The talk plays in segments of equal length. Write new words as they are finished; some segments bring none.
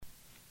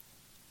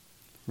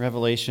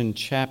Revelation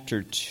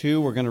chapter 2.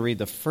 We're going to read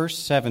the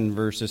first 7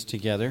 verses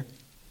together.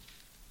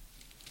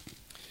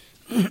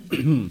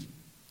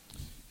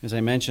 As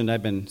I mentioned,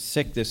 I've been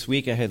sick this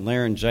week. I had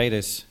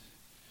laryngitis,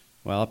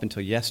 up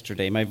until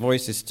yesterday. My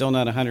voice is still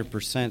not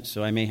 100%,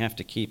 so I may have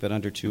to keep it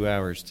under 2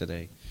 hours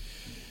today.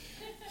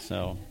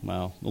 So,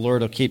 the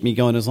Lord will keep me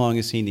going as long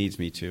as He needs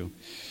me to.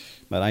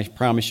 But I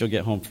promise you'll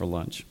get home for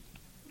lunch.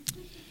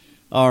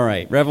 All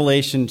right,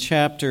 Revelation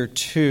chapter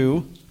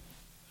 2.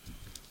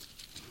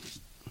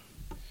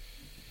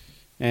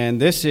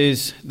 And this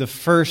is the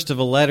first of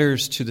the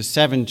letters to the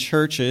 7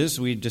 churches.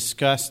 We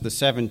discussed the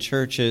 7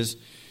 churches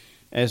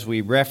as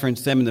we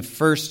referenced them in the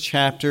first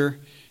chapter.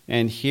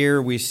 And here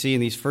we see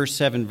in these first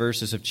 7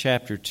 verses of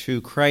chapter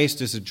 2,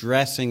 Christ is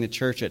addressing the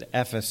church at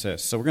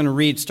Ephesus. So we're going to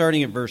read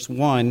starting at verse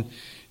 1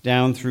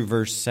 down through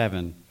verse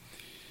 7.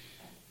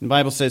 The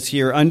Bible says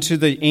here, "Unto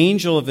the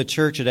angel of the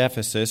church at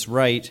Ephesus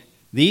write,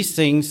 These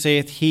things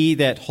saith he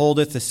that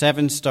holdeth the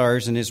 7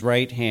 stars in his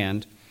right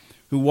hand,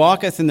 who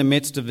walketh in the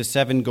midst of the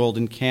 7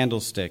 golden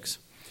candlesticks.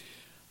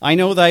 I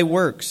know thy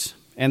works,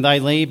 and thy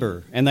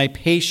labor, and thy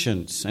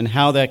patience, and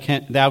how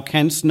thou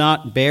canst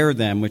not bear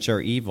them which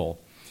are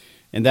evil.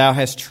 And thou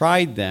hast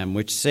tried them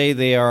which say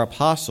they are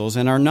apostles,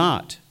 and are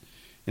not,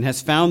 and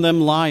hast found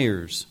them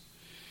liars,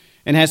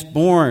 and hast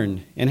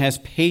borne, and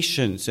hast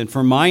patience, and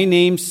for my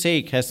name's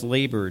sake hast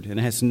labored,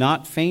 and hast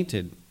not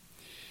fainted.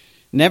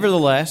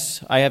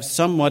 Nevertheless, I have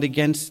somewhat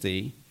against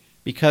thee,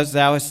 because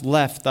thou hast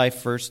left thy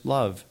first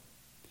love.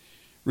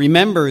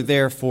 Remember,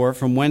 therefore,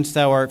 from whence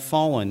thou art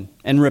fallen,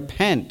 and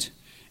repent,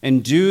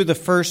 and do the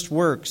first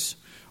works,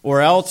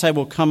 or else I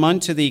will come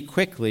unto thee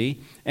quickly,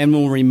 and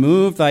will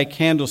remove thy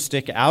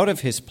candlestick out of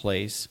his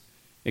place,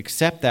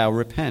 except thou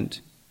repent.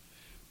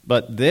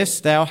 But this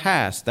thou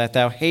hast, that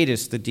thou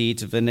hatest the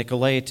deeds of the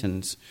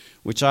Nicolaitans,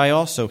 which I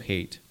also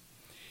hate.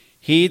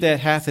 He that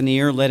hath an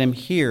ear, let him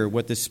hear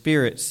what the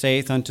Spirit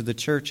saith unto the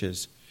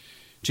churches.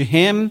 To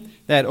him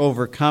that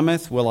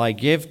overcometh will I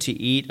give to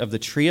eat of the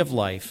tree of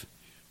life,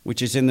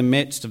 which is in the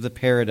midst of the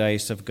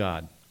paradise of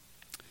God."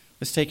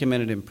 Let's take a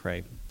minute and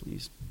pray,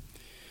 please.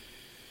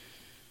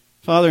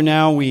 Father,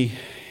 now we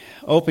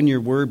open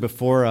your word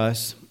before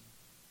us,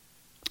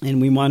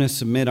 and we want to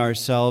submit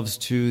ourselves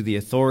to the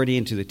authority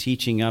and to the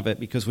teaching of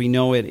it, because we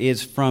know it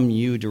is from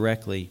you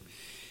directly.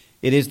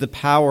 It is the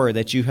power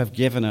that you have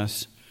given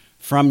us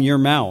from your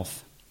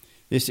mouth.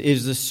 This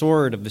is the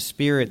sword of the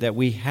Spirit that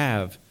we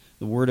have,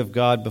 the word of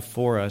God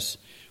before us,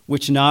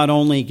 which not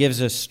only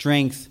gives us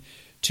strength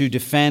to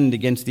defend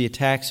against the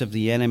attacks of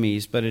the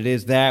enemies, but it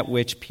is that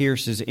which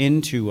pierces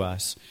into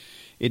us.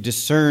 It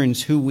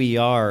discerns who we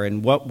are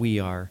and what we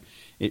are.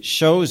 It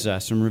shows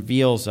us and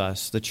reveals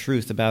us the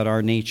truth about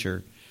our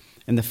nature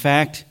and the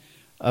fact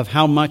of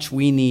how much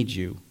we need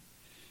you.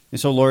 And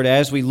so, Lord,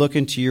 as we look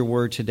into your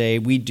word today,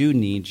 we do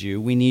need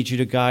you. We need you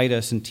to guide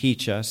us and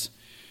teach us.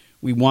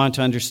 We want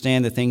to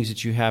understand the things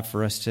that you have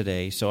for us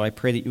today. So I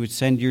pray that you would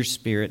send your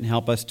Spirit and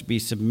help us to be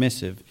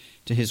submissive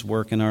to his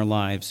work in our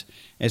lives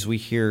as we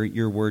hear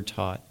your word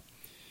taught.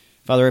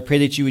 Father, I pray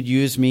that you would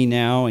use me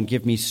now and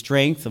give me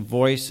strength of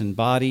voice and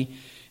body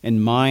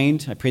and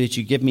mind. I pray that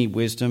you give me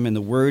wisdom and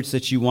the words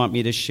that you want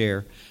me to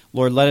share.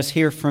 Lord, let us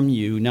hear from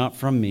you, not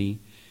from me,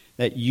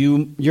 that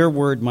your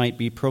word might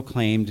be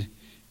proclaimed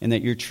and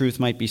that your truth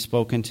might be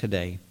spoken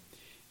today.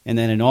 And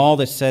that in all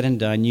that's said and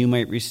done, you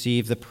might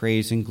receive the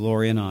praise and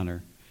glory and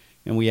honor.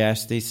 And we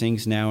ask these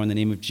things now in the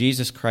name of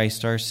Jesus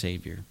Christ, our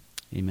Savior.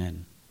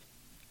 Amen.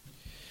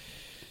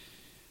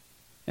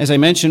 As I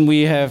mentioned,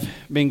 we have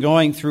been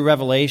going through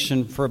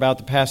Revelation for about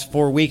the past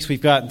 4 weeks.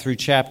 We've gotten through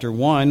chapter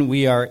 1.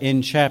 We are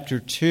in chapter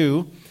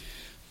 2.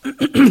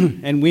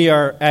 And we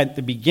are at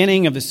the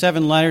beginning of the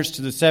 7 letters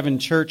to the 7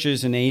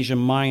 churches in Asia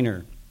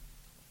Minor.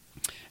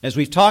 As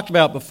we've talked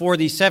about before,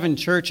 these 7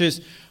 churches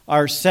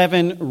are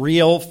 7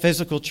 real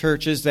physical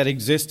churches that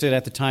existed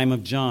at the time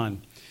of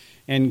John.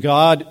 And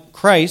God,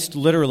 Christ,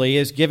 literally,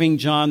 is giving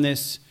John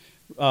this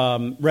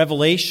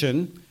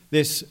revelation,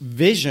 this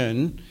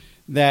vision,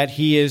 that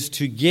he is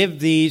to give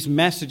these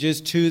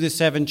messages to the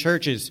 7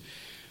 churches.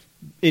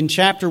 In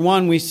chapter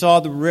 1, we saw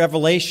the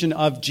revelation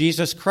of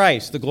Jesus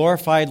Christ, the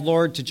glorified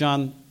Lord, to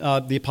John,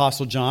 the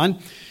Apostle John.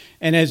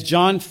 And as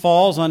John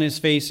falls on his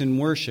face in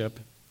worship,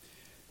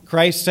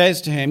 Christ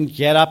says to him,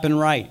 "Get up and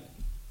write."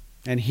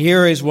 And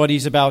here is what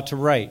he's about to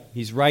write.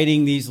 He's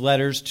writing these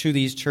letters to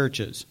these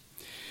churches.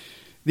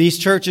 These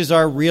churches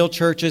are real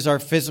churches, are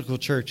physical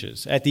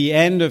churches. At the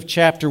end of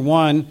chapter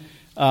 1,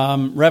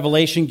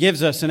 Revelation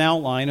gives us an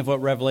outline of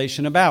what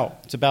Revelation is about.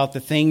 It's about the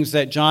things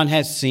that John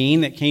has seen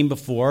that came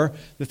before,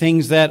 the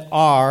things that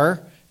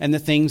are, and the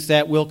things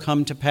that will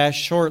come to pass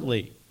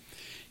shortly.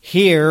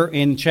 Here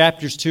in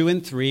chapters 2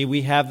 and 3,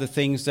 we have the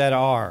things that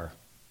are.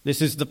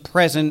 This is the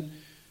present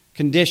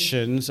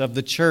conditions of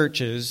the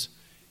churches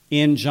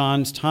in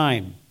John's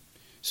time.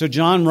 So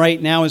John right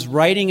now is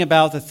writing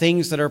about the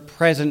things that are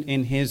present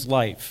in his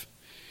life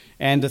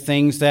and the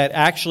things that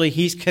actually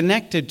he's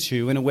connected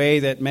to in a way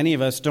that many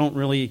of us don't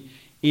really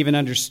even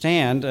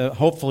understand.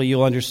 Hopefully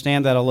you'll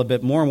understand that a little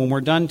bit more when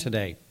we're done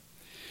today.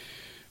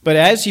 But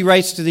as he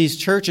writes to these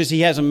churches,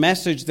 he has a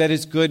message that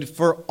is good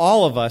for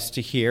all of us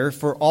to hear,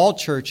 for all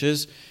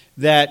churches,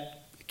 that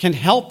can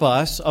help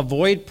us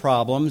avoid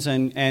problems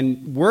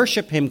and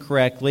worship him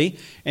correctly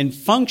and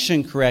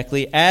function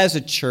correctly as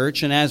a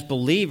church and as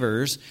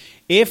believers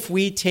if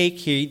we take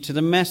heed to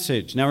the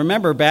message. Now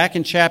remember, back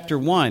in chapter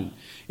 1,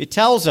 it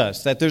tells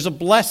us that there's a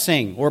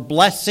blessing or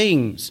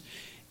blessings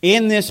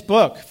in this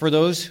book for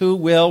those who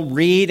will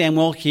read and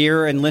will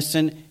hear and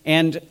listen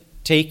and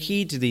take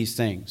heed to these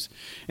things.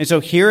 And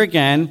so here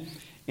again,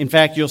 in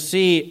fact, you'll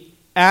see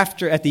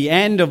at the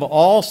end of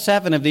all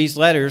 7 of these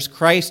letters,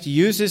 Christ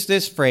uses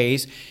this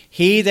phrase,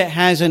 "He that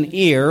has an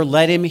ear,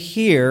 let him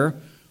hear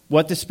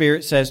what the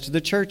Spirit says to the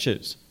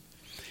churches."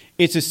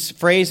 It's a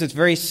phrase that's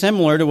very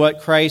similar to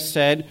what Christ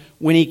said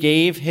when he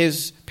gave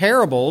his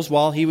parables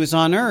while he was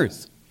on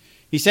earth.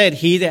 He said,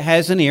 "He that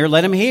has an ear,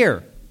 let him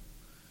hear."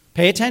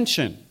 Pay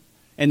attention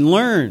and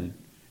learn.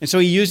 And so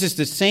he uses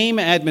the same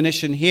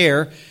admonition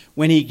here.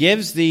 When he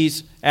gives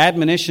these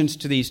admonitions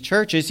to these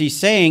churches, he's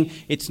saying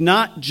it's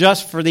not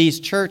just for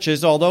these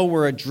churches. Although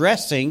we're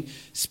addressing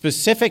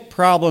specific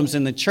problems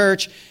in the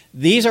church,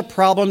 these are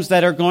problems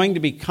that are going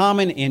to be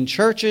common in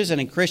churches and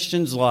in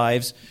Christians'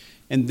 lives,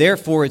 and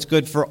therefore it's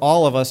good for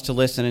all of us to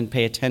listen and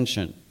pay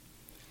attention.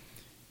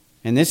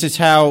 And this is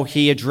how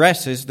he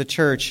addresses the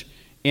church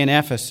in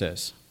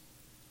Ephesus.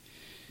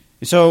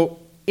 So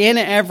in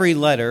every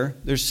letter,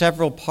 there's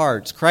several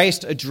parts.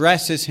 Christ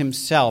addresses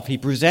himself. He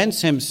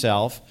presents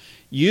himself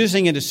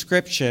using a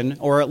description,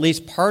 or at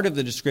least part of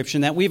the description,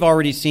 that we've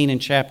already seen in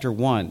chapter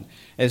 1,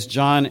 as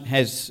John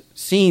has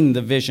seen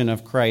the vision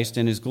of Christ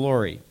in his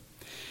glory.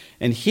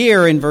 And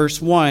here in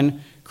verse 1,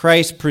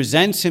 Christ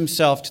presents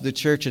himself to the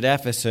church at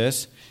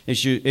Ephesus.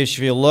 As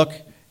you look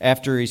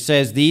after he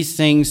says, "These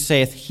things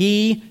saith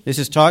he," this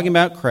is talking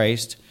about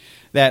Christ,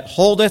 "that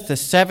holdeth the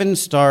 7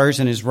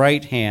 stars in his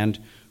right hand,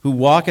 who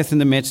walketh in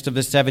the midst of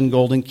the 7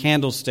 golden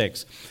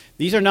candlesticks."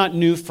 These are not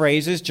new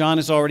phrases. John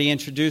has already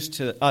introduced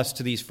us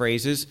to these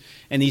phrases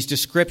and these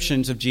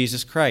descriptions of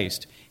Jesus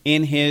Christ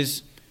in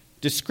his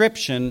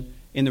description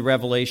in the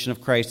revelation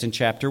of Christ in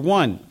chapter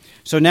 1.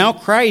 So now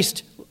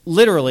Christ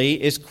literally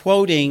is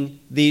quoting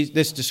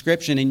this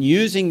description and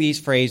using these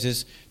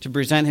phrases to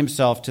present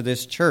himself to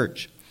this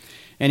church.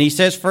 And he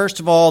says, first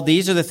of all,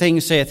 "These are the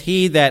things saith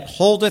he that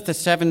holdeth the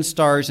 7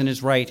 stars in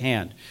his right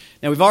hand."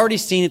 Now we've already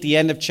seen at the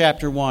end of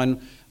chapter 1,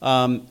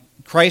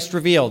 Christ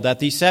revealed that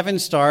these 7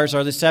 stars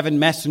are the 7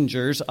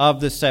 messengers of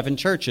the 7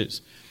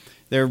 churches.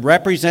 They're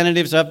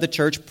representatives of the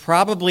church,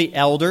 probably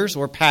elders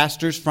or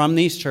pastors from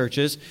these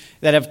churches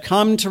that have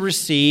come to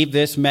receive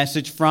this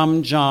message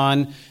from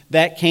John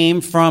that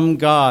came from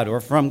God or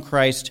from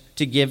Christ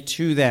to give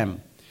to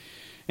them.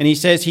 And he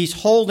says he's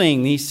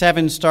holding these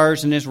 7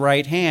 stars in his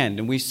right hand.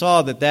 And we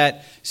saw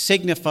that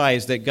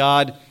signifies that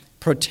God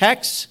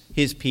protects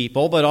his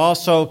people, but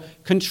also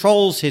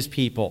controls his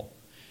people.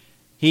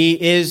 He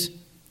is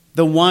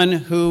the one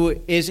who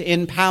is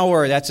in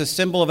power. That's a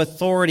symbol of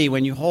authority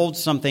when you hold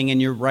something in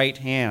your right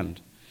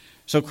hand.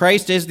 So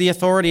Christ is the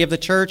authority of the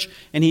church,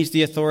 and he's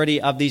the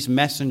authority of these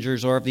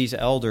messengers or of these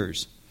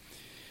elders.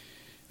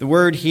 The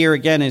word here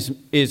again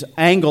is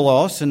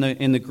angelos in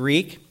the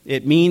Greek.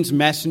 It means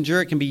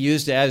messenger. It can be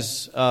used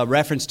as a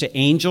reference to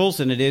angels,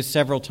 and it is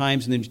several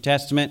times in the New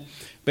Testament.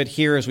 But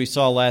here, as we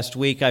saw last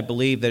week, I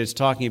believe that it's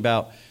talking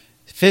about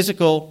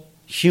physical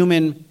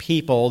human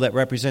people that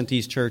represent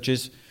these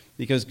churches,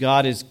 because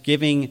God is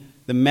giving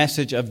the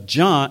message of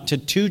John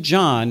to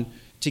John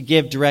to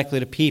give directly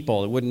to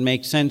people. It wouldn't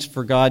make sense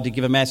for God to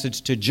give a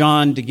message to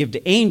John to give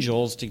to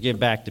angels to give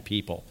back to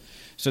people.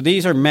 So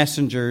these are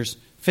messengers,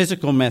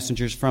 physical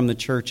messengers from the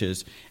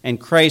churches, and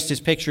Christ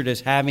is pictured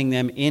as having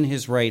them in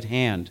his right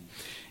hand.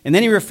 And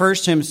then he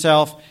refers to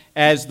himself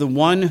as the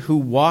one who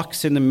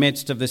walks in the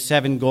midst of the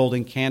 7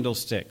 golden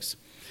candlesticks.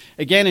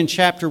 Again, in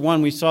chapter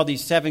 1, we saw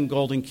these 7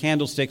 golden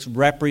candlesticks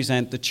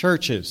represent the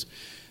churches.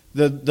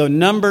 The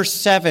number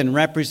 7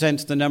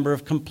 represents the number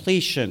of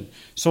completion.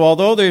 So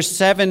although there's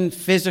 7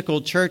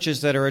 physical churches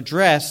that are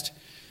addressed,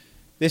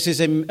 this is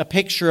a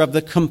picture of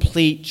the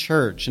complete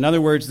church. In other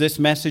words, this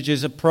message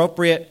is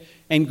appropriate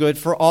and good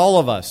for all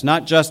of us,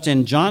 not just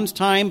in John's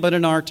time, but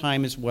in our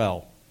time as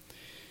well.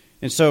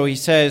 And so he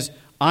says,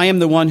 "I am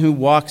the one who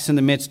walks in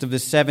the midst of the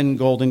 7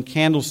 golden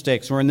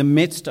candlesticks," or in the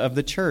midst of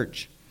the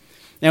church.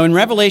 Now in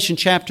Revelation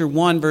chapter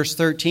 1, verse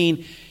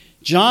 13,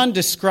 John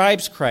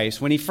describes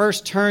Christ. When he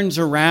first turns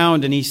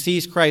around and he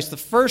sees Christ, the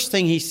first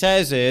thing he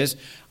says is,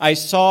 "I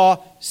saw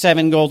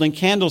 7 golden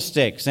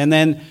candlesticks, and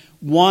then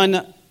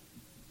one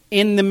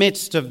in the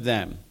midst of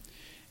them."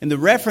 And the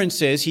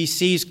reference is he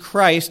sees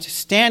Christ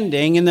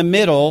standing in the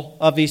middle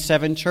of these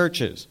 7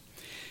 churches.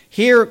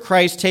 Here,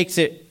 Christ takes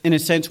it, in a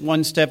sense,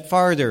 one step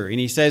farther. And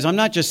he says, I'm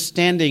not just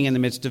standing in the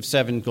midst of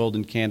 7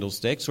 golden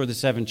candlesticks or the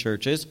 7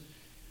 churches.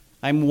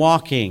 I'm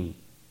walking.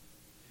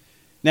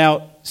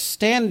 Now,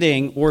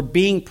 standing or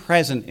being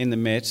present in the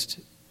midst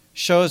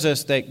shows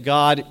us that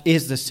God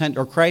is the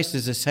center, or Christ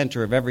is the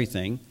center of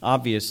everything,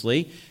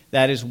 obviously.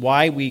 That is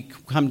why we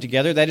come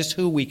together. That is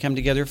who we come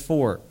together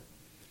for.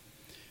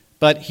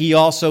 But he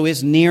also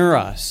is near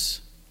us.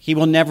 He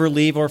will never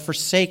leave or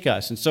forsake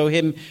us. And so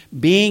him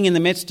being in the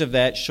midst of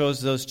that shows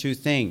those two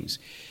things.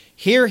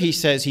 Here he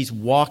says he's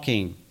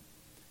walking.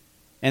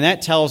 And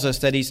that tells us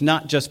that he's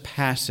not just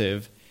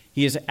passive.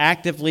 He is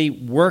actively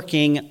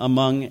working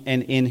among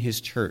and in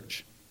his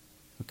church.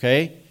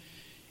 Okay?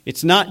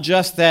 It's not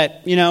just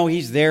that,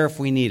 he's there if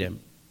we need him.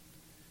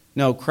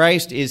 No,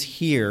 Christ is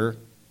here.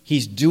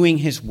 He's doing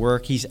his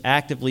work. He's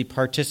actively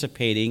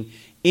participating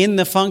in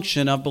the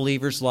function of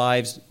believers'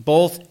 lives,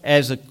 both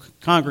as a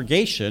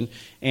congregation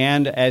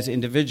and as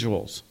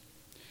individuals.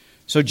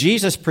 So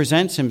Jesus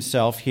presents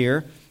himself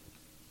here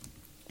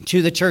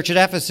to the church at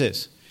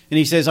Ephesus. And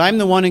he says, I'm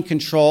the one in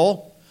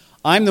control.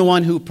 I'm the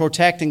one who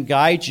protect and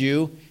guide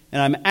you.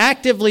 And I'm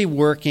actively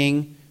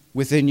working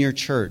within your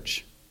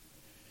church.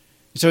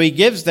 So he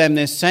gives them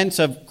this sense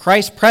of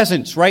Christ's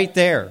presence right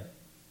there.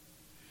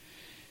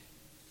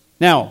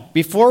 Now,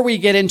 before we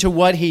get into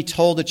what he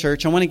told the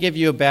church, I want to give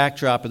you a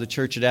backdrop of the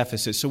church at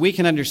Ephesus so we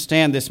can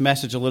understand this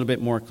message a little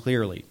bit more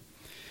clearly.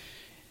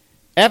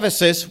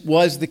 Ephesus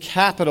was the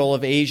capital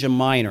of Asia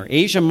Minor.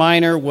 Asia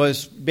Minor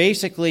was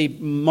basically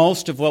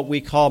most of what we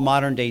call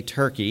modern-day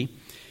Turkey,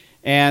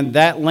 and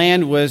that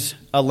land was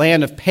a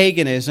land of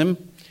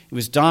paganism. It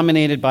was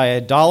dominated by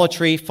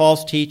idolatry,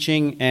 false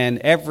teaching, and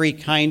every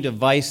kind of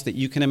vice that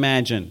you can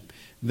imagine.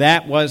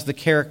 That was the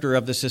character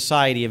of the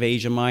society of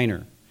Asia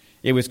Minor.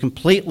 It was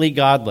completely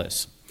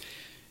godless.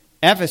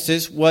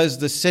 Ephesus was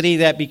the city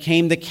that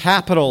became the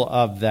capital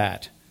of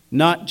that,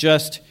 not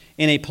just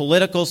in a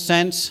political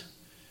sense,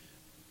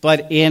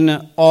 but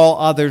in all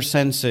other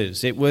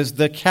senses. It was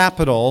the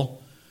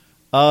capital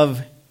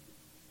of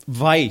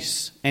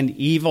vice and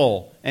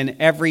evil and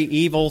every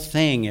evil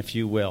thing, if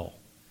you will.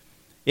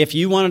 If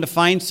you wanted to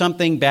find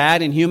something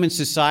bad in human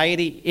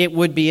society, it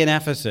would be in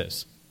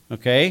Ephesus.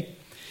 Okay?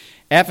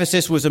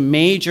 Ephesus was a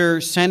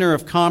major center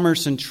of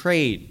commerce and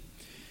trade.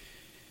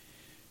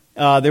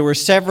 There were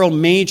several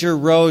major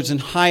roads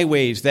and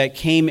highways that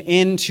came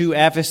into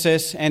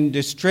Ephesus and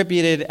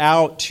distributed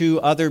out to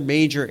other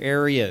major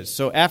areas.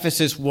 So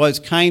Ephesus was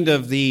kind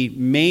of the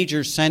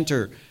major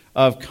center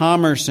of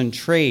commerce and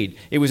trade.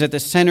 It was at the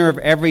center of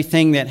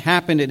everything that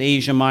happened in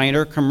Asia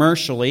Minor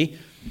commercially,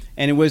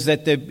 and it was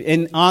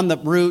on the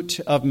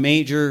route of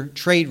major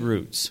trade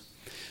routes.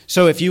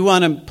 So if you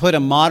want to put a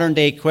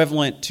modern-day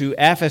equivalent to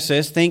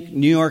Ephesus, think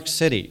New York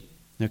City,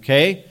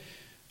 okay?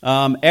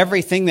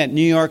 Everything that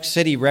New York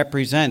City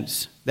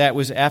represents, that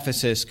was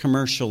Ephesus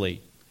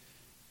commercially.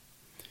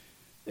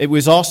 It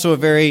was also a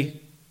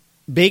very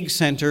big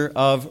center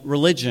of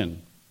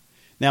religion.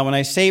 Now, when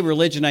I say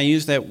religion, I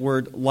use that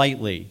word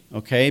lightly,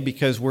 okay?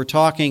 Because we're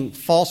talking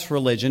false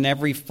religion,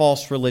 every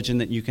false religion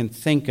that you can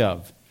think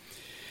of.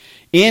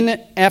 In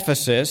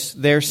Ephesus,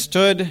 there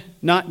stood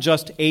not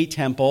just a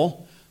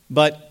temple,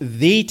 but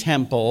the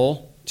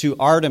temple to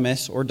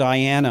Artemis or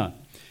Diana.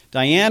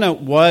 Diana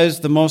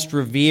was the most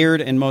revered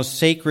and most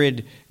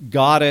sacred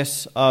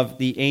goddess of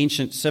the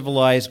ancient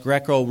civilized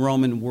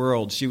Greco-Roman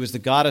world. She was the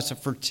goddess of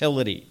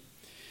fertility.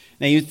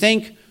 Now you'd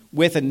think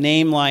with a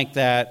name like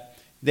that,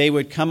 they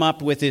would come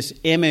up with this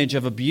image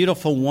of a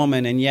beautiful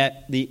woman, and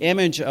yet the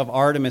image of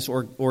Artemis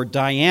or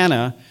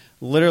Diana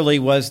literally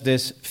was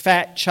this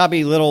fat,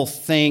 chubby little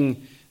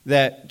thing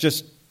that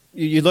just,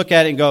 you look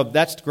at it and go,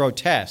 that's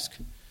grotesque,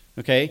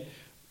 okay?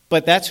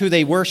 But that's who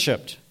they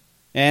worshipped.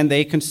 And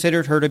they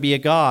considered her to be a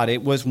god.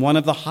 It was one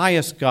of the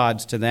highest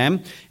gods to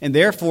them, and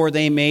therefore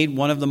they made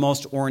one of the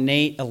most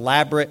ornate,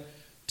 elaborate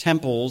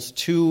temples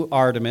to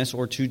Artemis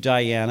or to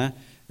Diana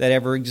that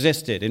ever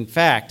existed. In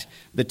fact,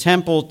 the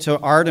temple to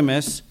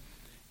Artemis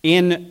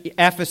in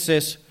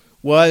Ephesus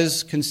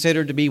was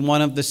considered to be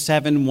one of the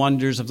 7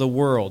 wonders of the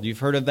world. You've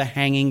heard of the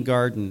Hanging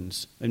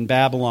Gardens in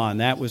Babylon.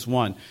 That was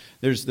one.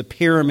 There's the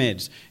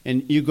pyramids.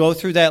 And you go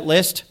through that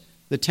list,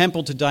 the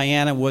temple to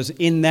Diana was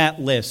in that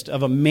list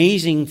of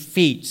amazing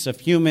feats of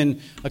human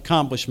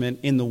accomplishment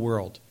in the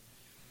world.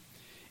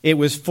 It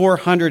was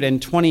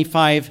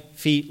 425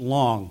 feet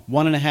long,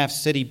 1.5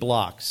 city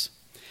blocks.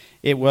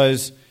 It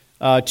was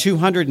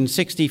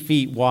 260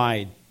 feet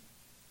wide,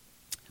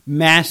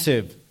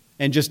 massive,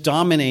 and just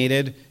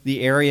dominated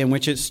the area in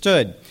which it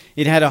stood.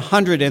 It had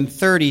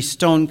 130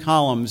 stone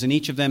columns, and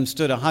each of them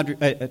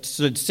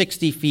stood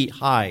 60 feet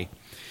high.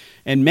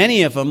 And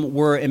many of them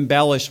were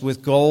embellished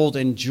with gold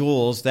and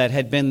jewels that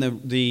had been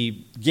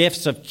the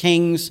gifts of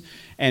kings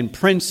and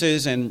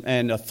princes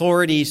and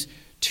authorities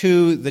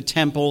to the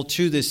temple,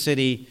 to the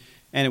city,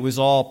 and it was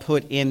all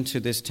put into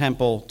this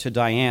temple to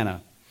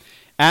Diana.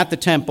 At the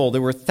temple,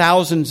 there were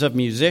thousands of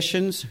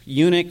musicians,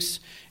 eunuchs,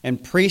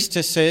 and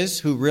priestesses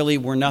who really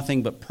were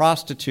nothing but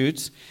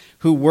prostitutes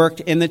who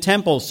worked in the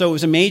temple. So it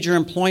was a major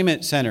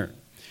employment center.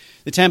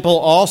 The temple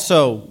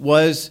also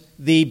was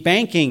the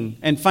banking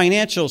and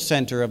financial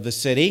center of the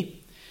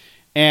city.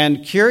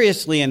 And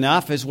curiously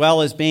enough, as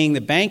well as being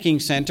the banking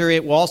center,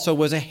 it also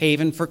was a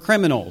haven for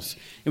criminals.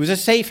 It was a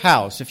safe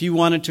house. If you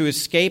wanted to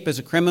escape as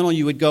a criminal,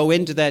 you would go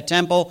into that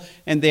temple,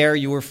 and there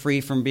you were free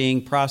from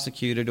being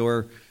prosecuted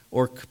or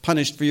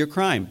punished for your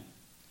crime.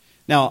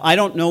 Now, I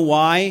don't know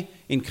why,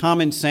 in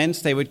common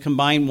sense, they would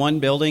combine one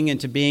building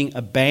into being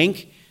a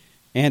bank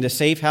and a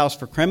safe house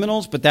for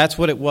criminals, but that's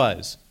what it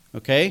was,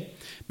 okay?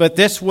 But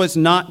this was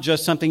not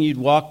just something you'd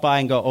walk by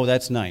and go, oh,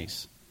 that's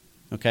nice,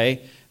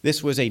 okay?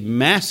 This was a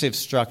massive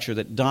structure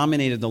that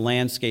dominated the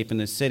landscape in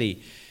the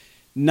city.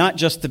 Not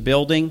just the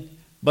building,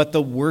 but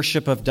the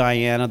worship of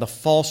Diana, the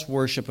false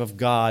worship of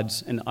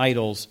gods and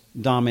idols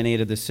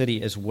dominated the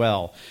city as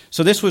well.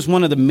 So this was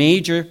one of the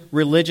major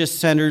religious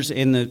centers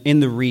in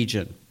the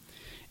region.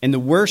 And the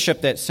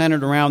worship that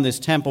centered around this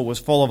temple was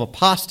full of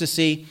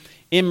apostasy,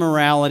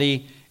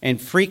 immorality, and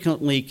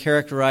frequently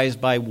characterized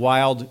by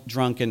wild,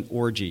 drunken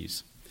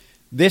orgies.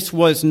 This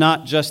was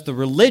not just the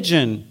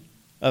religion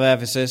of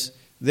Ephesus,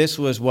 this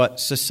was what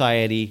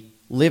society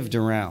lived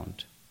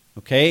around.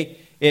 Okay?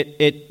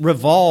 It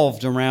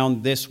revolved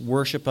around this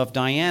worship of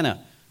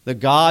Diana. The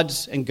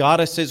gods and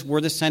goddesses were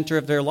the center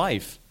of their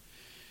life.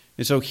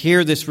 And so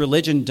here this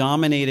religion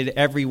dominated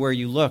everywhere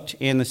you looked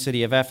in the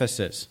city of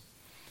Ephesus.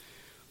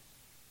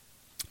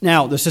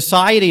 Now, the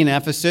society in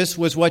Ephesus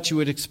was what you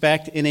would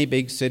expect in a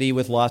big city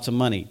with lots of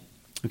money.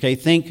 Okay,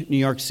 think New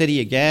York City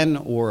again,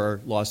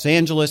 or Los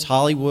Angeles,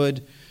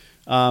 Hollywood,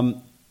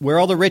 where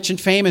all the rich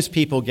and famous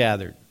people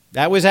gathered.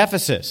 That was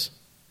Ephesus.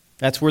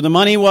 That's where the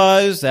money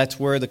was, that's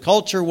where the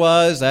culture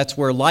was, that's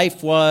where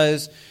life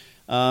was,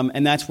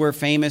 and that's where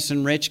famous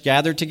and rich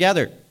gathered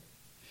together.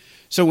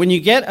 So when you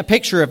get a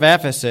picture of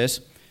Ephesus,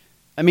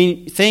 I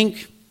mean,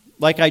 think,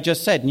 like I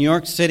just said, New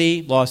York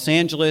City, Los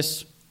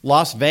Angeles,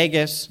 Las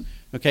Vegas,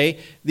 okay?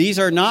 These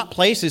are not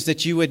places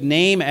that you would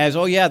name as,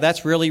 oh yeah,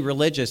 that's really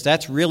religious,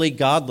 that's really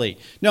godly.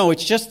 No,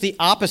 it's just the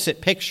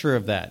opposite picture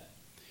of that.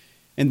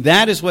 And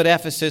that is what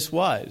Ephesus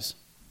was.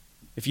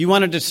 If you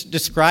wanted to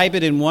describe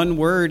it in one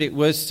word, it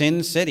was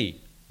Sin City,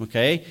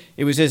 okay?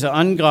 It was as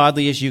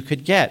ungodly as you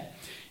could get.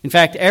 In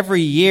fact,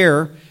 every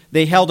year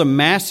they held a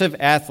massive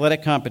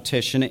athletic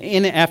competition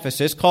in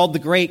Ephesus called the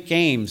Great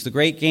Games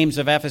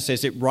of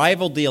Ephesus. It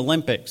rivaled the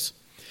Olympics.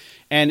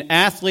 And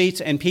athletes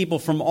and people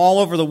from all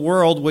over the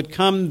world would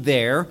come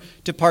there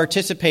to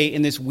participate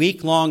in this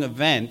week-long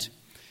event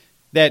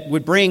that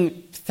would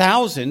bring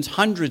thousands,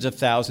 hundreds of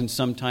thousands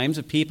sometimes,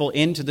 of people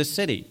into the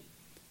city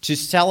to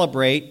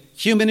celebrate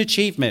human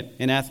achievement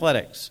in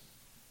athletics.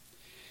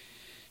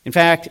 In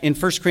fact, in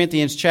 1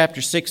 Corinthians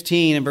chapter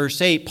 16 and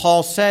verse 8,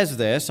 Paul says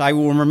this, I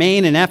will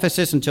remain in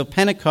Ephesus until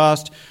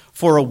Pentecost,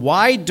 for a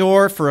wide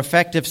door for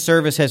effective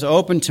service has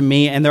opened to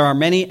me, and there are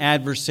many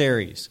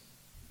adversaries.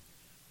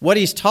 What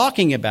he's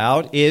talking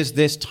about is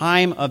this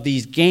time of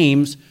these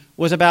games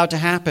was about to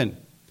happen.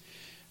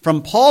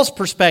 From Paul's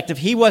perspective,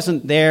 he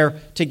wasn't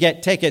there to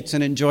get tickets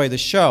and enjoy the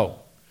show.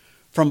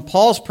 From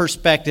Paul's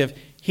perspective,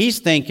 he's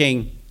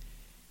thinking,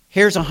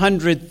 here's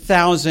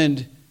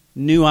 100,000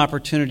 new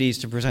opportunities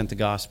to present the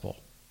gospel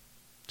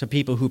to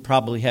people who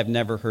probably have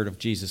never heard of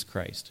Jesus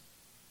Christ.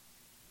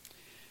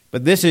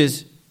 But this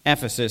is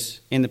Ephesus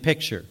in the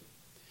picture.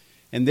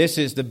 And this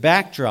is the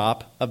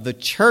backdrop of the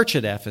church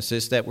at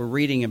Ephesus that we're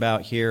reading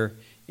about here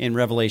in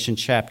Revelation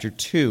chapter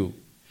 2.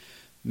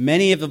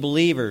 Many of the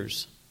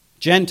believers,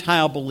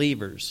 Gentile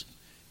believers,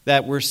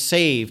 that were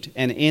saved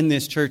and in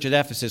this church at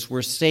Ephesus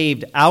were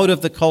saved out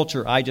of the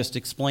culture I just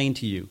explained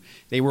to you.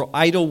 They were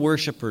idol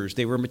worshipers.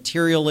 They were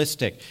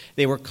materialistic.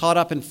 They were caught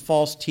up in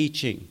false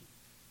teaching.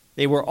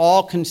 They were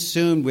all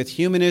consumed with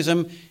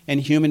humanism and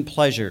human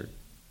pleasure.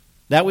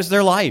 That was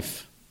their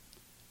life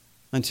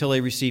until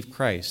they received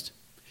Christ.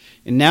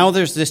 And now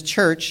there's this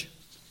church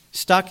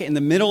stuck in the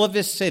middle of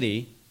this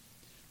city,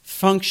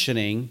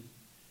 functioning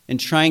and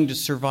trying to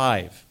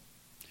survive.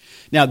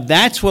 Now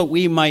that's what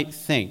we might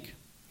think.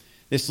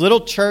 This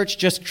little church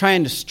just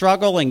trying to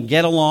struggle and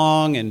get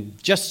along and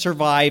just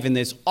survive in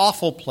this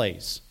awful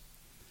place.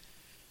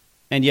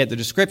 And yet the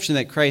description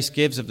that Christ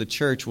gives of the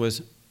church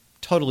was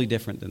totally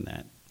different than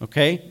that.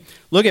 Okay?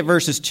 Look at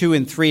verses 2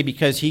 and 3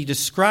 because he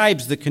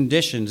describes the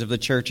conditions of the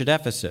church at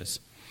Ephesus.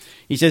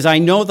 He says, I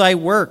know thy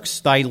works,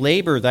 thy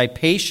labor, thy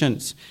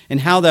patience, and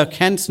how thou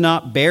canst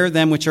not bear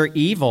them which are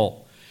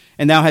evil.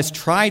 And thou hast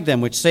tried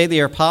them which say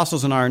they are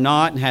apostles and are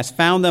not, and hast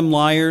found them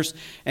liars,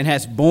 and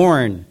hast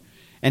borne,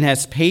 and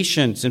hast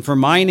patience. And for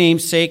my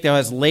name's sake thou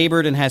hast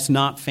labored and hast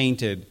not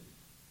fainted.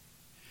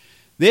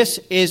 This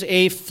is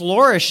a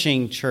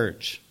flourishing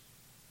church,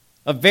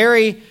 a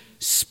very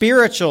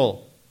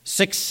spiritual,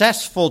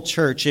 successful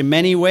church in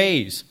many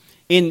ways,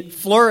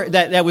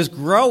 that was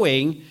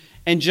growing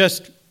and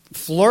just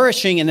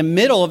flourishing in the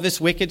middle of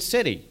this wicked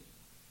city.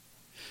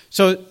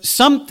 So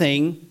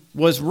something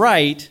was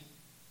right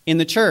in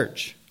the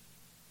church.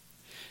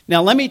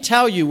 Now let me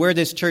tell you where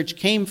this church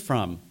came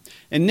from.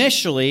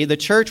 Initially, the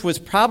church was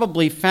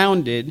probably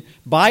founded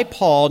by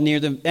Paul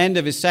near the end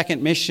of his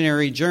second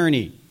missionary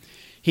journey.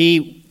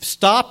 He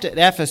stopped at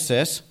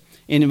Ephesus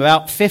in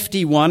about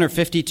 51 or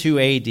 52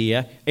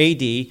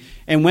 AD,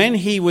 and when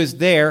he was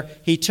there,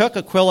 he took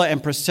Aquila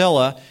and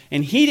Priscilla,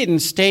 and he didn't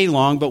stay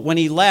long, but when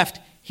he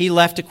left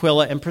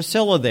Aquila and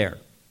Priscilla there.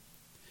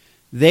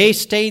 They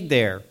stayed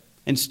there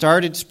and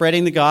started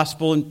spreading the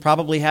gospel and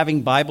probably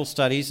having Bible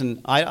studies,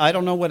 and I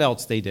don't know what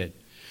else they did.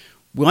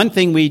 One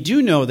thing we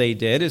do know they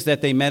did is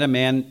that they met a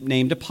man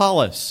named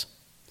Apollos.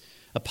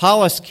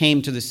 Apollos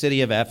came to the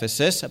city of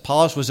Ephesus.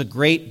 Apollos was a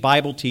great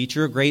Bible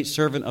teacher, a great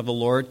servant of the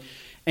Lord,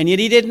 and yet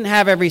he didn't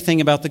have everything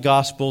about the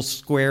gospel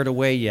squared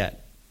away yet.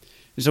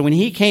 So when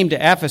he came to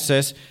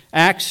Ephesus,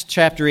 Acts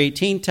chapter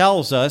 18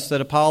 tells us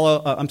that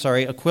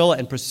Aquila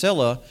and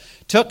Priscilla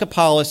took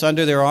Apollos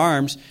under their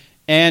arms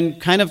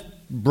and kind of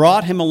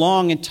brought him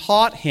along and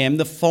taught him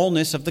the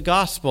fullness of the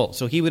gospel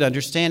so he would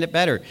understand it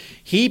better.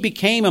 He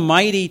became a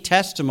mighty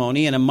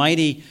testimony and a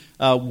mighty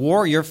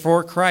warrior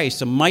for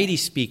Christ, a mighty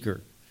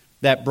speaker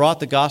that brought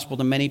the gospel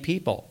to many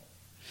people.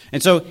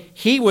 And so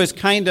he was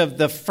kind of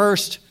the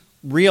first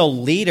real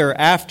leader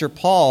after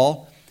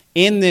Paul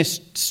in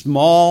this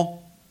small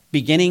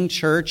beginning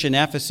church in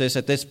Ephesus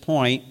at this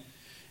point.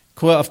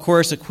 Of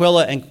course,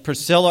 Aquila and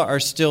Priscilla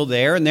are still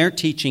there, and they're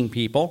teaching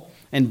people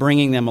and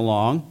bringing them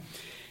along.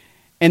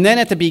 And then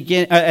at the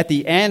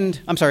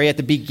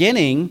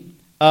beginning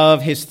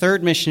of his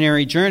third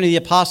missionary journey, the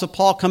Apostle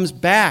Paul comes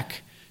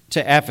back to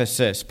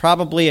Ephesus,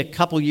 probably a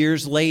couple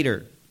years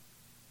later.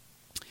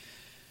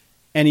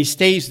 And he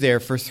stays there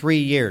for 3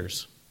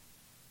 years,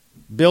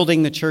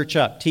 building the church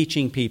up,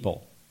 teaching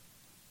people.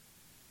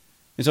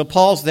 And so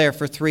Paul's there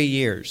for 3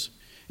 years.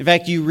 In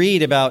fact, you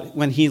read about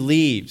when he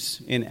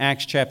leaves in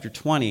Acts chapter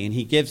 20, and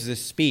he gives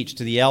this speech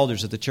to the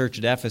elders of the church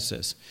at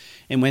Ephesus.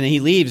 And when he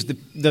leaves,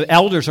 the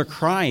elders are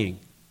crying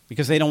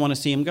because they don't want to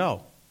see him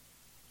go.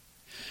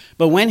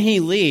 But when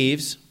he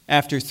leaves,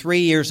 after 3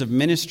 years of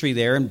ministry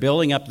there and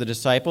building up the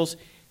disciples,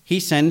 he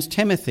sends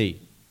Timothy.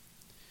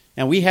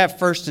 And we have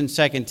 1st and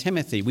 2nd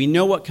Timothy. We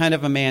know what kind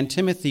of a man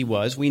Timothy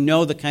was. We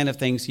know the kind of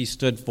things he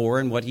stood for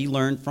and what he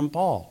learned from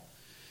Paul.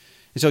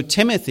 And so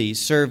Timothy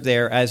served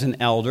there as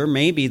an elder,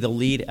 maybe the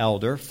lead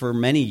elder, for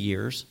many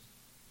years.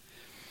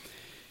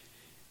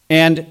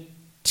 And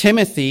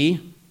Timothy,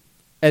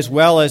 as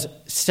well as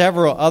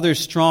several other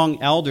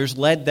strong elders,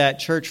 led that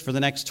church for the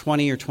next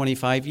 20 or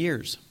 25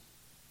 years.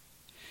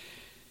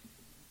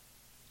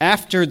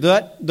 After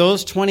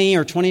those 20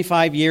 or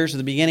 25 years of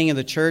the beginning of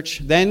the church,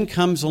 then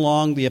comes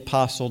along the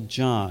Apostle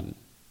John.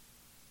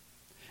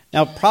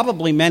 Now,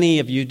 probably many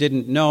of you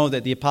didn't know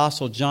that the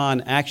Apostle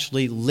John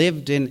actually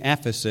lived in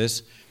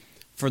Ephesus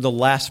for the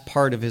last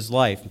part of his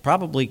life,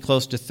 probably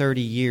close to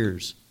 30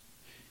 years.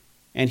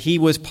 And he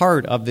was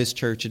part of this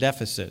church at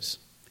Ephesus.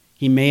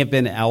 He may have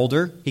been an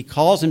elder. He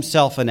calls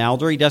himself an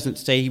elder. He doesn't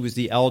say he was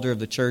the elder of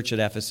the church at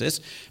Ephesus,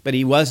 but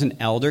he was an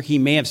elder. He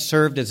may have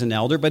served as an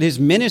elder, but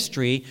his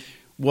ministry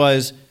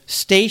was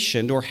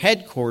stationed or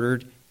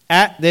headquartered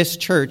at this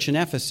church in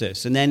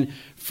Ephesus. And then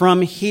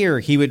from here,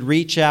 he would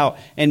reach out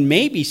and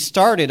maybe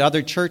started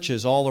other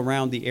churches all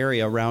around the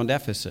area around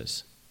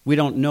Ephesus. We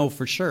don't know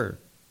for sure.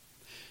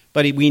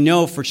 But we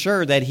know for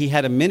sure that he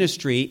had a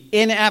ministry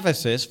in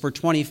Ephesus for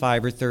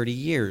 25 or 30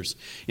 years.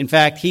 In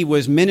fact, he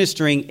was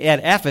ministering at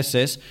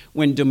Ephesus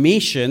when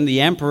Domitian,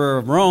 the emperor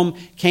of Rome,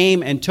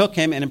 came and took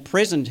him and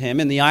imprisoned him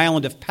in the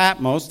island of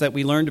Patmos that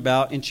we learned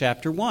about in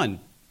chapter 1.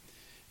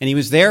 And he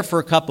was there for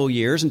a couple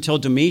years until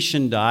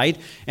Domitian died.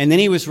 And then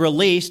he was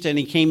released and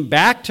he came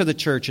back to the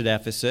church at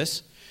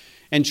Ephesus.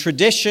 And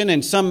tradition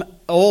and some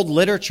old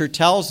literature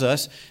tells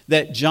us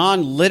that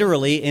John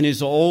literally in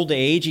his old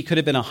age, he could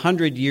have been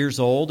 100 years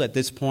old at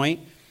this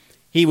point,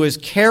 he was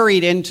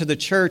carried into the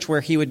church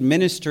where he would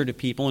minister to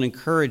people and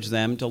encourage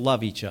them to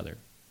love each other.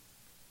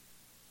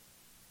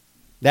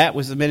 That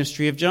was the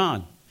ministry of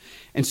John.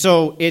 And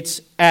so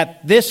it's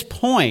at this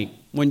point,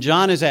 when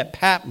John is at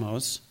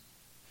Patmos,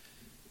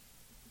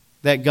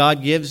 that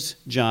God gives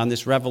John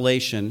this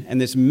revelation and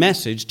this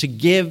message to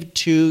give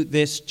to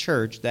this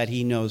church that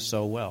he knows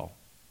so well.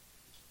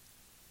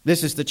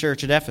 This is the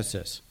church at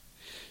Ephesus.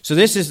 So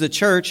this is the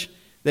church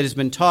that has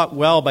been taught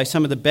well by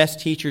some of the best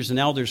teachers and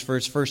elders for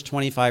its first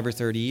 25 or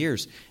 30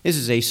 years. This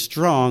is a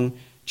strong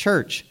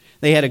church.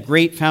 They had a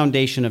great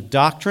foundation of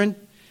doctrine.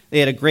 They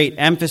had a great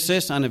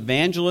emphasis on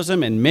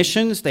evangelism and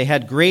missions. They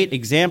had great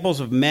examples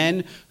of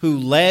men who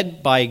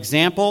led by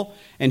example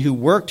and who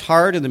worked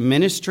hard in the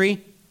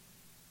ministry.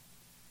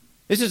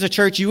 This is a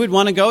church you would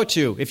want to go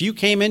to. If you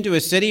came into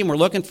a city and were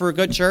looking for a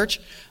good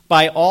church,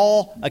 by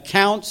all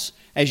accounts,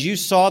 as you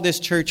saw this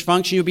church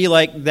function, you'd be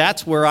like,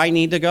 that's where I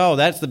need to go.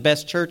 That's the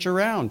best church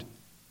around.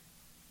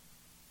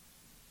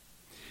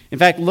 In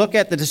fact, look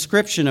at the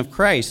description of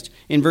Christ.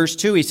 In verse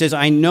 2, he says,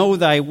 I know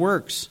thy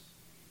works.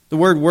 The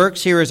word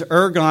works here is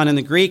ergon in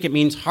the Greek. It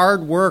means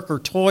hard work or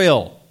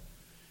toil.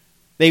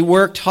 They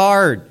worked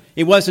hard.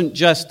 It wasn't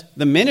just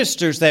the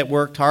ministers that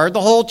worked hard. The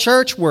whole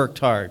church worked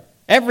hard.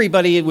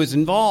 Everybody was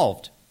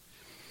involved.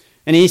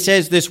 And he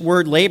says this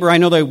word labor, I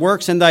know thy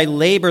works and thy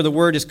labor. The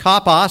word is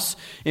kopos.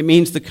 It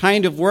means the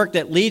kind of work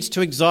that leads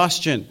to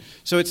exhaustion.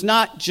 So it's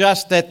not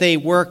just that they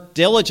worked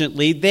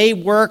diligently. They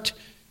worked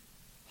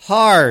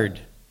hard,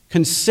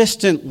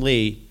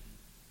 consistently,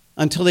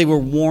 until they were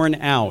worn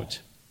out.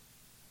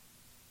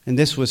 And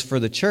this was for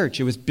the church.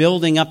 It was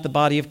building up the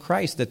body of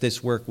Christ that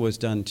this work was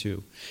done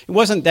to. It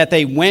wasn't that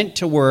they went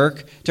to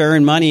work to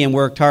earn money and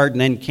worked hard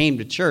and then came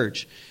to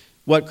church.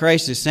 What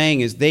Christ is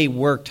saying is they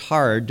worked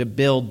hard to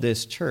build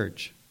this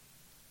church.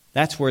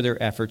 That's where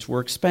their efforts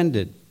were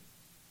expended.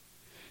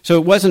 So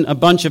it wasn't a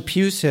bunch of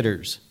pew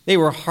sitters. They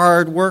were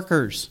hard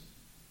workers.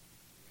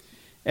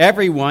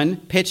 Everyone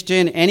pitched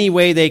in any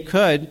way they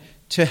could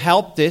to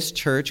help this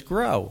church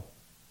grow.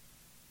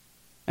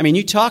 I mean,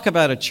 you talk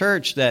about a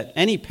church that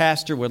any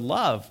pastor would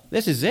love.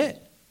 This is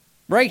it,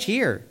 right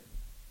here.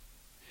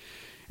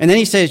 And then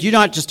he says, you're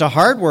not just a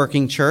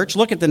hardworking church.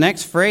 Look at the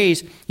next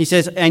phrase. He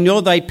says, I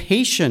know thy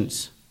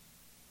patience.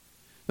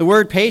 The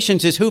word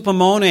patience is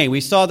hupomone.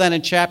 We saw that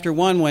in chapter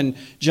 1 when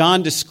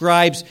John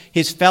describes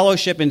his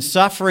fellowship in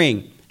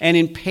suffering and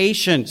in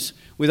patience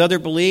with other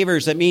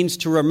believers. That means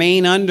to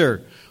remain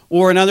under,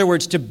 or in other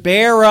words, to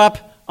bear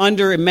up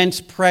under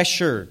immense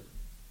pressure.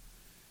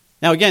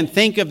 Now again,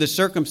 think of the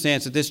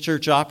circumstance that this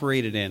church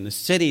operated in, the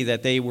city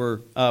that they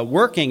were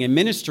working and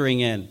ministering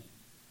in,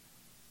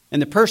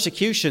 and the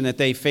persecution that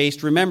they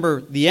faced. Remember,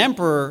 the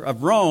emperor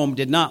of Rome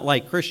did not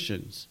like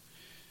Christians,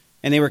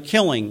 and they were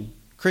killing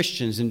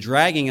Christians and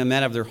dragging them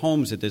out of their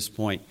homes at this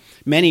point.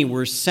 Many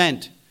were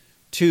sent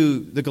to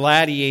the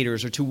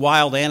gladiators or to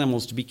wild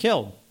animals to be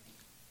killed.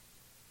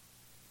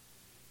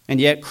 And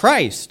yet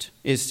Christ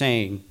is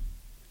saying,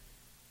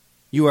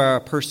 you are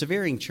a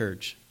persevering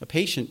church, a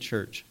patient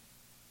church,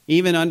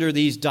 even under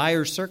these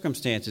dire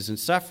circumstances and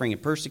suffering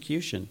and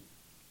persecution.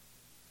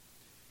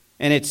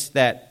 And it's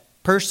that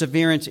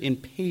perseverance in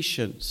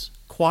patience,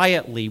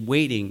 quietly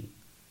waiting,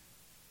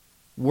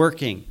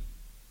 working,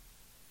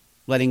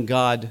 letting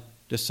God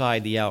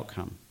decide the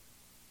outcome.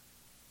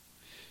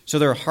 So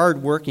they're a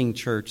hard-working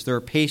church, they're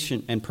a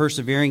patient and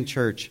persevering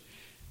church,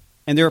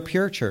 and they're a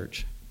pure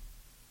church.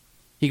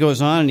 He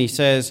goes on and he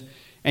says,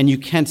 and you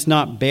canst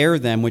not bear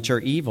them which are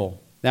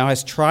evil. Thou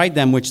hast tried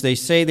them which they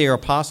say they are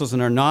apostles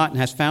and are not, and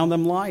hast found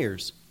them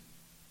liars.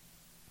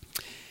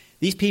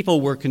 These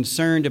people were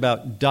concerned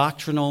about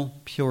doctrinal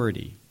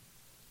purity.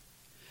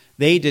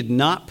 They did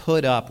not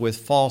put up with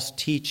false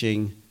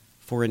teaching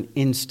for an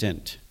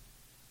instant.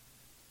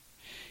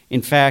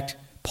 In fact,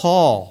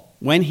 Paul,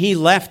 when he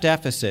left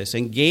Ephesus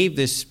and gave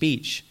this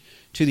speech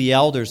to the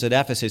elders at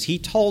Ephesus, he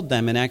told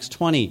them in Acts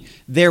 20,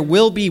 there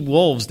will be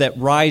wolves that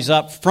rise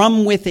up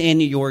from within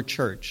your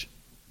church.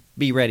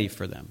 Be ready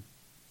for them.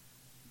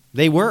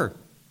 They were.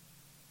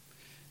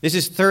 This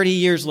is 30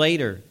 years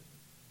later,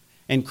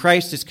 and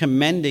Christ is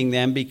commending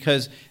them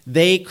because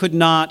they could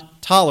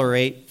not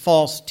tolerate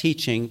false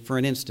teaching for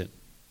an instant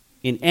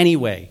in any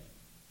way.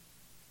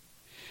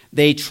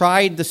 They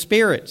tried the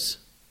spirits,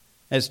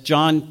 as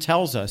John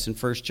tells us in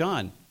 1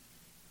 John.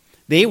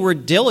 They were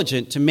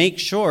diligent to make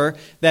sure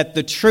that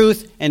the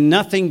truth and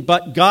nothing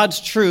but God's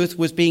truth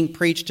was being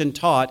preached and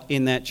taught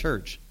in that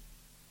church.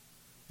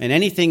 And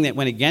anything that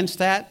went against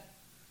that,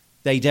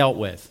 they dealt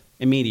with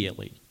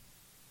immediately.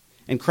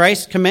 And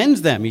Christ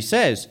commends them. He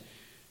says,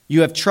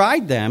 you have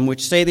tried them,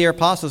 which say they are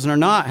apostles and are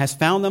not, has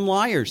found them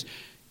liars.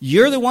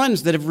 You're the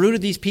ones that have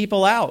rooted these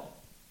people out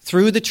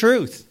through the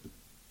truth.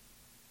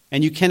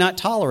 And you cannot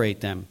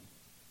tolerate them.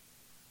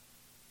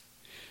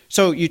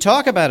 So you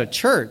talk about a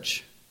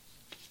church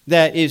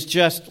that is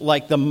just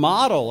like the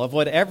model of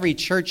what every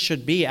church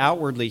should be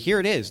outwardly. Here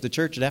it is, the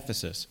church at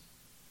Ephesus.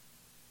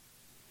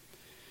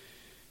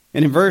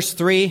 And in verse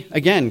 3,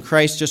 again,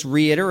 Christ just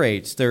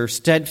reiterates their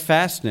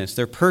steadfastness,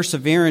 their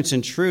perseverance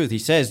in truth. He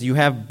says, you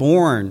have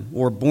borne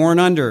or borne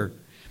under,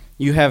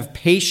 you have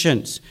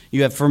patience,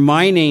 you have for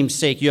my name's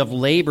sake, you have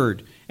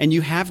labored, and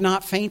you have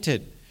not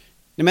fainted.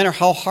 No matter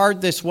how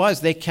hard this was,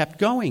 they kept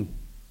going.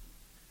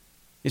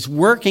 It's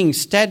working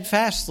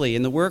steadfastly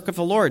in the work of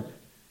the Lord.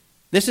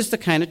 This is the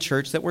kind of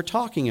church that we're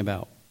talking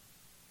about.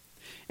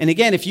 And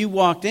again, if you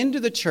walked into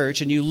the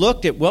church and you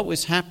looked at what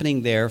was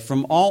happening there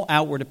from all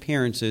outward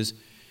appearances,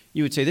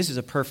 you would say, this is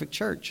a perfect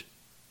church.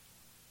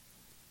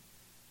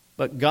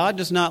 But God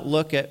does not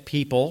look at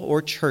people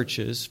or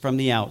churches from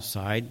the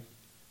outside.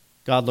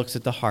 God looks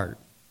at the heart.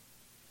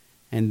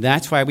 And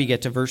that's why we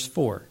get to verse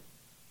 4.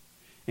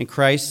 And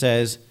Christ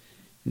says,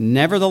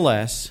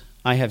 nevertheless,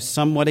 I have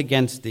somewhat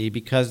against thee,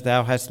 because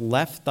thou hast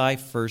left thy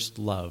first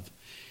love.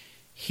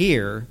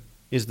 Here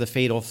is the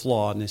fatal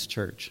flaw in this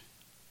church.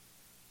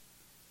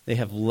 They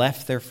have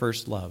left their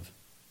first love.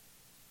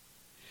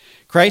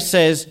 Christ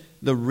says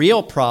the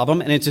real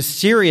problem, and it's a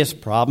serious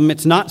problem,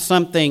 it's not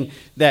something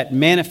that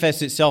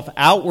manifests itself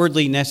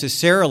outwardly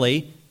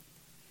necessarily.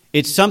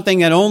 It's something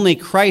that only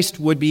Christ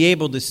would be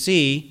able to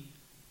see,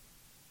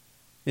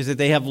 is that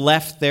they have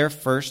left their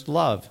first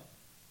love.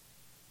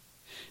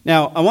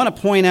 Now, I want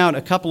to point out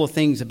a couple of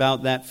things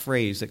about that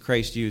phrase that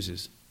Christ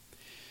uses.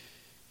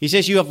 He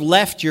says, you have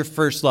left your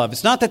first love.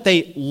 It's not that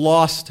they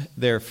lost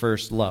their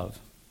first love.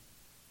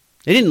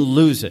 They didn't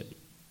lose it.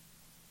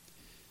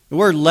 The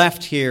word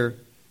left here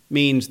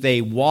means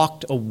they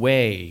walked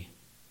away.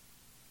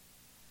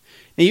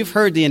 Now, you've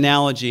heard the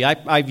analogy.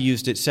 I've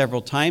used it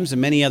several times,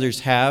 and many others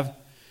have,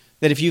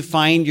 that if you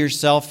find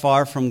yourself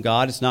far from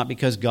God, it's not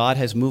because God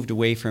has moved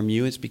away from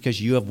you. It's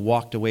because you have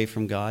walked away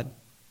from God.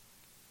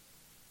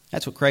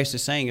 That's what Christ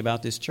is saying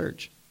about this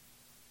church.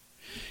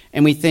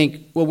 And we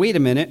think, well, wait a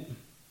minute.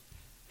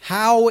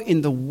 How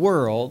in the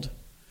world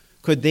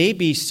could they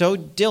be so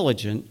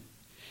diligent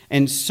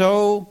and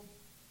so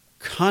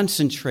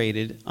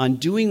concentrated on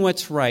doing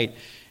what's right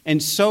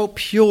and so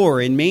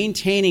pure in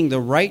maintaining the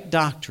right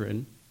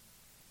doctrine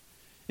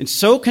and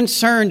so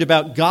concerned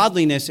about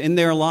godliness in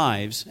their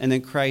lives, and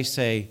then Christ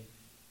say,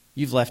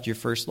 you've left your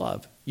first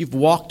love. You've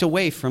walked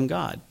away from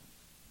God.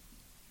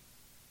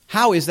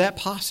 How is that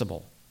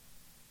possible?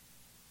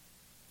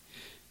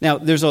 Now,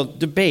 there's a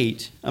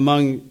debate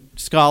among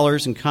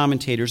scholars and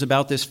commentators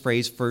about this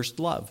phrase, first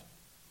love.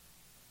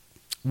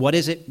 What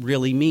does it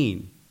really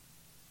mean?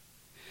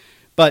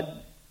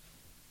 But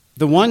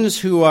the ones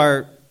who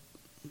are,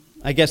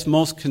 I guess,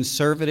 most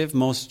conservative,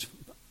 most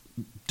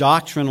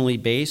doctrinally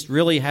based,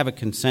 really have a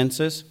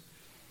consensus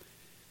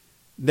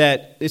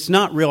that it's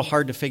not real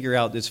hard to figure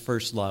out this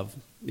first love,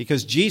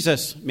 because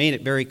Jesus made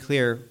it very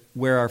clear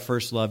where our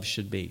first love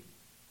should be.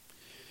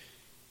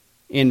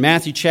 In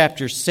Matthew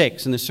chapter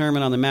 6, in the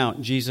Sermon on the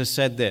Mount, Jesus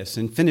said this,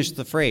 and finished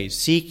the phrase,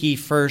 seek ye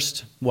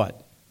first,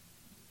 what?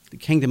 The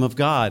kingdom of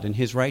God and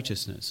his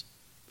righteousness.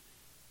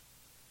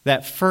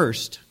 That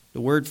first,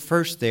 the word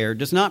first there,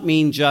 does not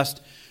mean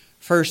just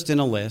first in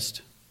a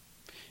list.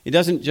 It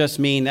doesn't just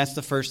mean that's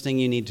the first thing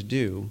you need to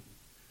do.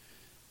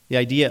 The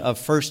idea of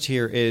first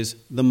here is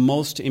the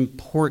most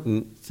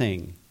important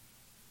thing.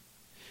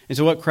 And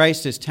so what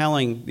Christ is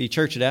telling the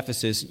church at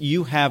Ephesus,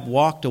 you have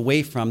walked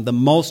away from the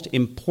most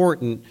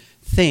important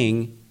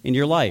thing in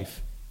your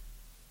life.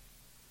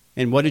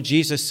 And what did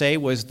Jesus say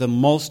was the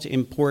most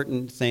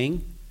important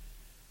thing?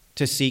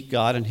 To seek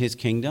God and his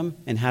kingdom.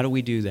 And how do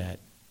we do that?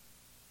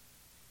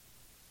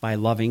 By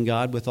loving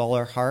God with all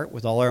our heart,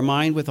 with all our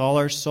mind, with all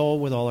our soul,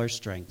 with all our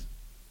strength.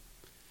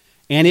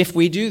 And if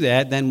we do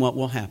that, then what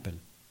will happen?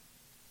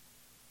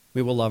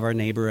 We will love our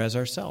neighbor as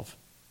ourselves.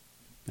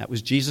 That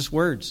was Jesus'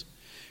 words.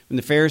 When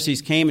the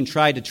Pharisees came and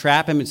tried to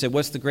trap him and said,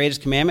 what's the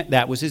greatest commandment?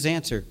 That was his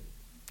answer.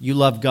 You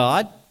love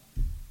God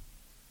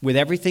with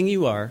everything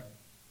you are,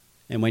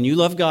 and when you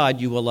love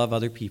God, you will love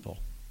other people.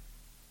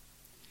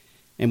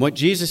 And what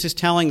Jesus is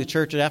telling the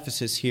church at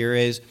Ephesus here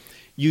is,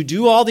 you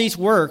do all these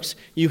works,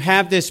 you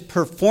have this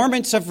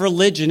performance of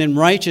religion and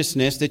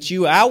righteousness that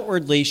you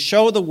outwardly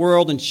show the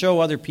world and show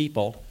other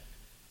people,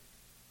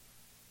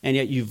 and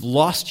yet you've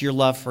lost your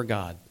love for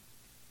God.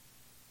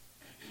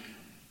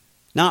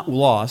 Not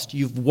lost,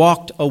 you've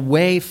walked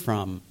away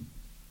from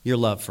your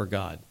love for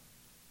God.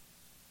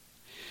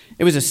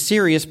 It was a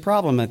serious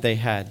problem that they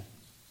had.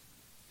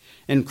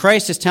 And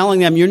Christ is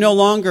telling them, you're no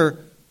longer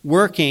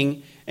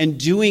working and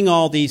doing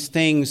all these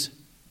things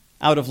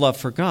out of love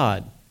for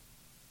God.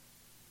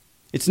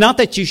 It's not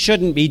that you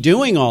shouldn't be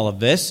doing all of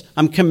this.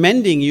 I'm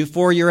commending you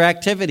for your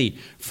activity,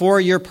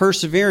 for your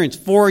perseverance,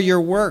 for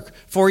your work,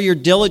 for your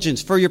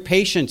diligence, for your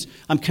patience.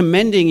 I'm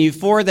commending you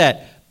for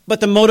that.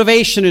 But the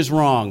motivation is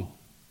wrong.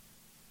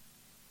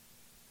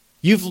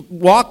 You've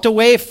walked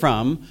away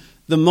from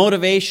the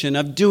motivation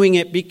of doing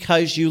it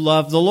because you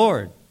love the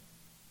Lord.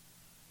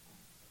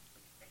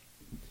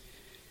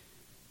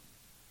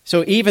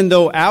 So even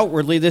though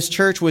outwardly this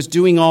church was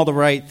doing all the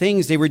right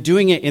things, they were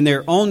doing it in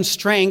their own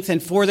strength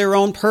and for their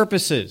own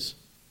purposes.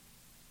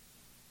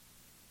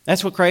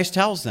 That's what Christ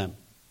tells them.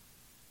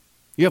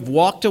 You have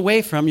walked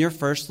away from your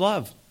first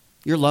love,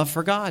 your love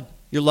for God,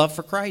 your love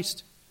for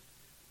Christ.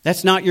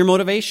 That's not your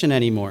motivation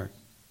anymore.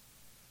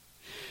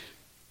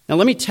 Now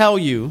let me tell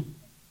you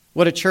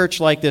what a church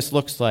like this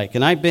looks like.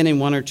 And I've been in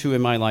one or two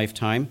in my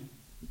lifetime.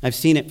 I've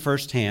seen it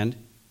firsthand.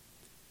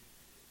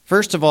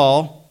 First of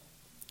all,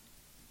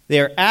 they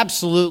are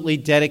absolutely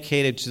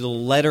dedicated to the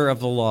letter of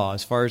the law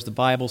as far as the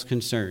Bible's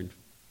concerned.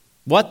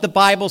 What the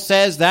Bible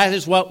says, that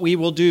is what we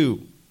will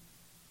do.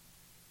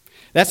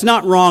 That's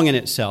not wrong in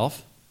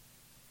itself.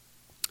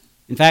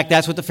 In fact,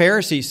 that's what the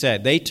Pharisees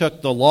said. They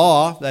took the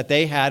law that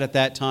they had at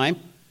that time,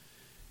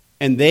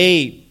 and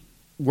they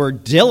were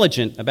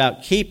diligent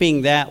about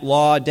keeping that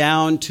law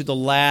down to the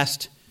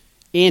last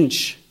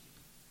inch,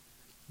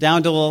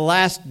 down to the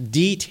last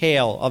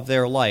detail of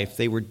their life.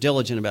 They were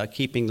diligent about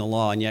keeping the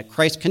law, and yet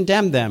Christ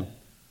condemned them.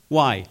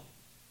 Why?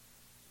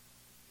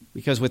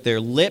 Because with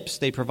their lips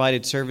they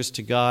provided service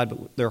to God,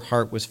 but their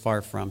heart was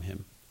far from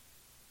him.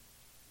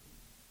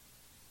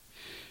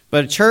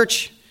 But a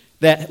church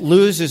that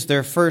loses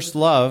their first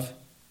love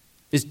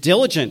is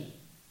diligent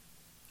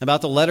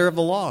about the letter of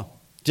the law,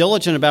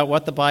 diligent about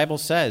what the Bible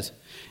says.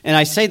 And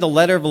I say the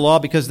letter of the law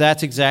because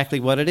that's exactly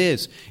what it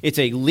is. It's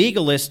a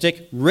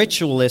legalistic,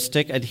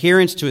 ritualistic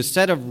adherence to a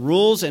set of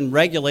rules and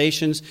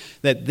regulations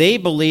that they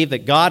believe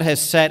that God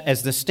has set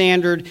as the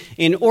standard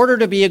in order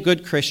to be a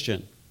good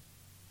Christian.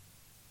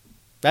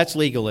 That's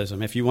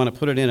legalism, if you want to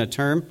put it in a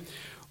term.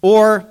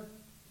 Or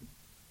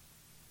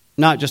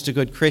not just a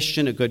good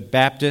Christian, a good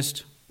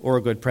Baptist, or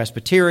a good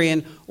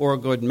Presbyterian, or a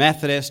good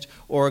Methodist,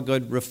 or a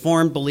good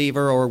Reformed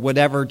believer, or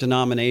whatever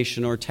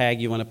denomination or tag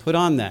you want to put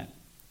on that.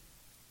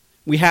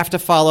 We have to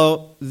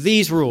follow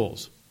these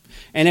rules.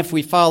 And if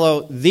we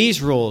follow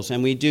these rules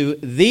and we do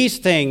these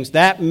things,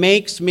 that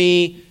makes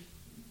me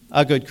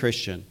a good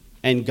Christian.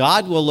 And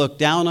God will look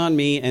down on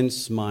me and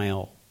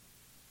smile.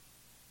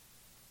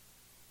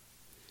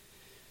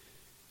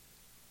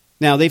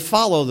 Now, they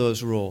follow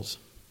those rules.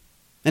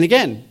 And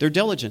again, they're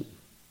diligent.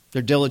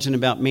 They're diligent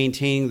about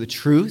maintaining the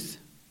truth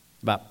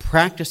about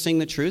practicing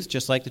the truth,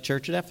 just like the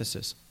church at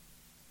Ephesus.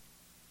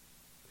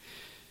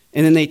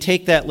 And then they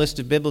take that list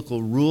of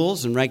biblical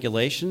rules and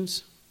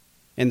regulations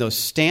and those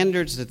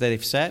standards that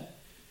they've set,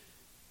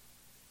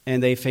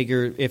 and they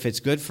figure if it's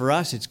good for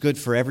us, it's good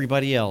for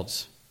everybody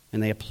else.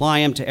 And they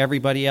apply them to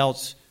everybody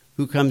else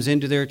who comes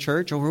into their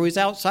church or who is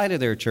outside of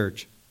their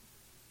church.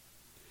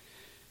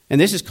 And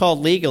this is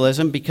called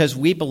legalism because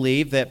we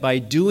believe that by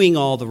doing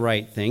all the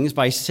right things,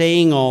 by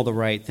saying all the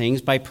right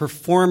things, by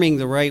performing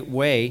the right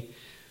way,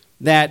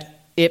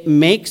 that it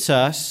makes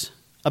us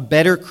a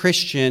better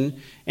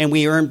Christian and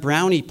we earn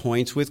brownie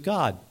points with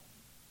God.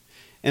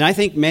 And I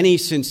think many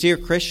sincere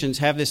Christians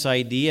have this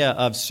idea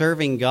of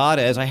serving God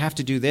as I have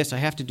to do this, I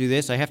have to do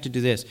this, I have to do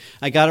this.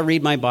 I got to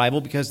read my Bible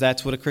because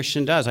that's what a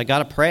Christian does. I got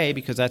to pray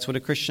because that's what a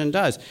Christian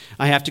does.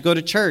 I have to go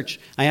to church.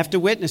 I have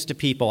to witness to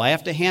people. I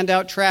have to hand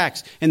out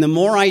tracts. And the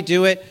more I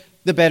do it,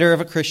 the better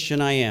of a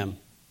Christian I am.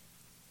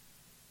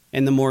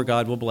 And the more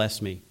God will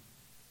bless me.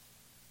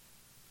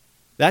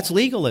 That's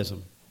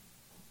legalism.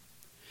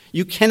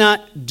 You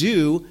cannot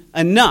do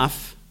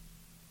enough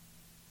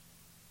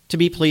to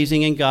be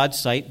pleasing in God's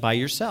sight by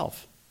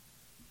yourself.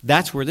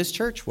 That's where this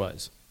church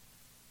was.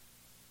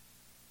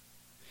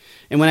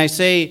 And when I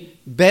say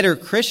better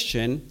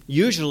Christian,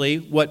 usually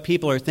what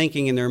people are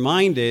thinking in their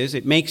mind is,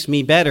 it makes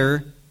me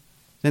better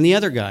than the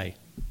other guy.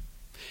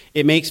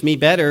 It makes me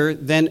better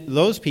than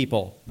those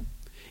people.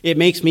 It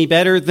makes me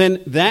better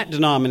than that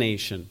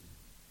denomination.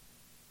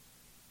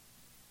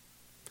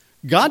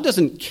 God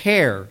doesn't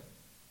care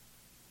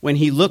when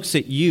he looks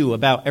at you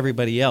about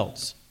everybody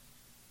else.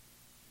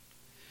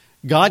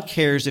 God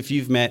cares if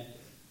you've met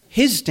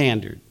his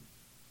standard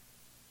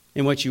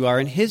in what you are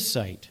in his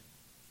sight.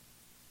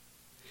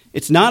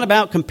 It's not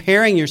about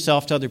comparing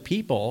yourself to other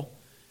people.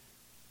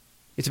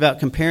 It's about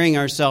comparing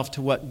ourselves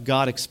to what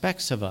God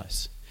expects of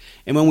us.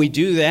 And when we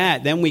do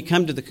that, then we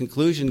come to the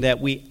conclusion that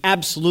we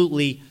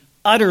absolutely,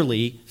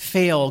 utterly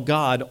fail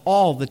God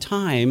all the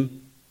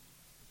time.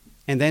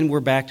 And then we're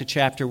back to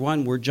chapter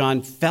 1 where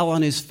John fell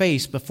on his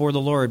face before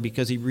the Lord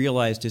because he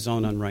realized his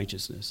own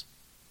unrighteousness.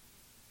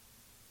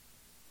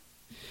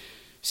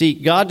 See,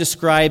 God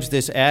describes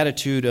this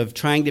attitude of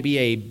trying to be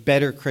a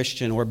better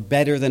Christian or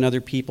better than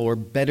other people or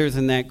better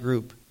than that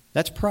group.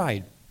 That's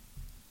pride.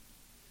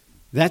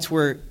 That's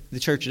where the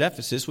church at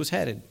Ephesus was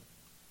headed.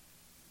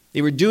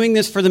 They were doing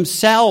this for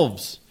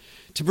themselves,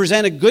 to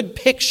present a good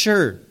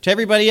picture to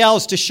everybody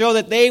else, to show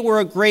that they were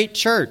a great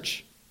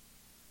church.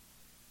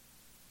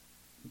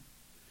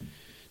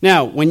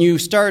 Now, when you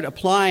start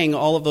applying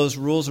all of those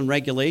rules and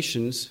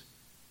regulations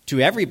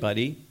to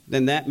everybody,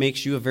 then that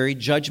makes you a very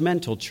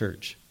judgmental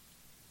church.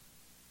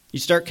 You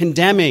start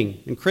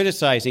condemning and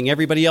criticizing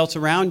everybody else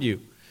around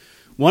you.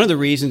 One of the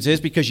reasons is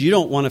because you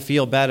don't want to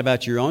feel bad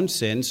about your own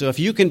sin. So if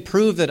you can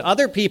prove that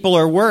other people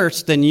are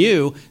worse than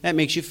you, that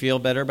makes you feel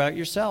better about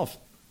yourself.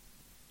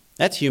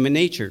 That's human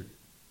nature.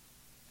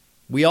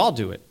 We all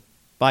do it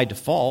by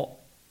default.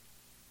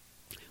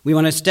 We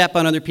want to step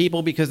on other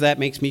people because that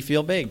makes me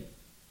feel big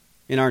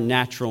in our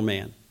natural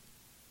man.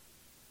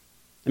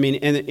 I mean,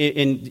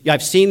 and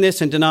I've seen this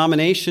in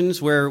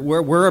denominations where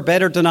we're a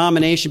better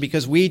denomination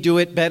because we do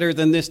it better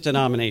than this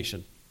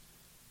denomination.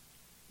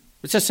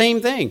 It's the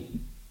same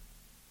thing.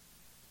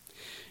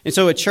 And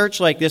so a church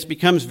like this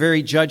becomes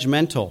very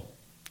judgmental.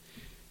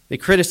 They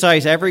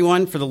criticize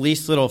everyone for the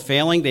least little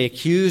failing. They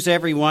accuse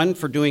everyone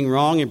for doing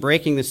wrong and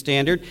breaking the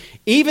standard,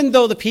 even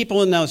though the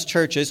people in those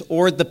churches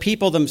or the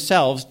people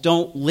themselves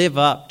don't live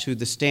up to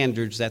the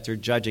standards that they're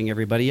judging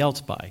everybody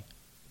else by.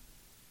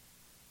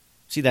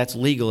 See, that's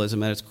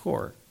legalism at its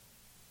core.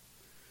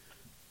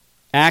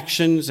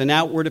 Actions and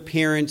outward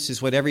appearance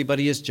is what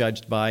everybody is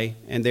judged by,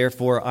 and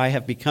therefore I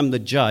have become the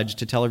judge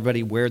to tell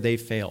everybody where they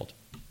failed.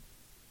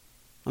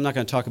 I'm not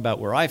going to talk about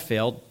where I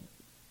failed.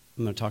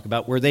 I'm going to talk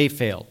about where they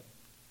failed.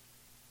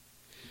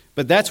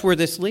 But that's where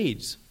this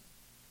leads.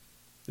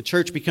 The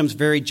church becomes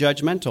very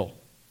judgmental.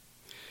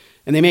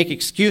 And they make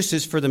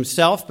excuses for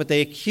themselves, but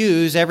they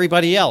accuse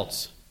everybody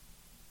else.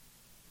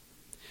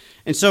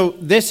 And so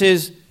this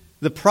is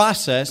the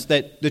process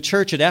that the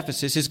church at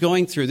Ephesus is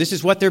going through. This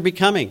is what they're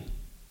becoming.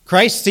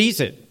 Christ sees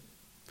it.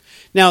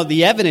 Now,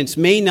 the evidence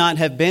may not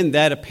have been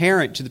that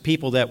apparent to the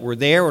people that were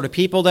there or to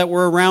people that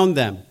were around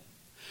them.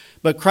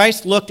 But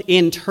Christ looked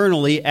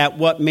internally at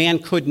what man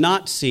could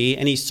not see,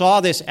 and he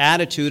saw this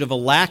attitude of a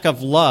lack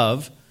of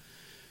love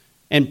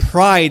and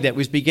pride that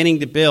was beginning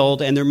to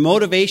build, and their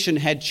motivation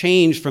had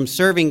changed from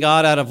serving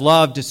God out of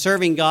love to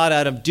serving God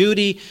out of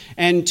duty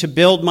and to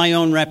build my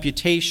own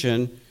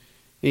reputation.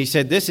 And he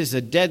said, this is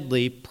a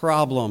deadly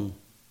problem.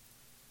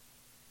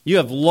 You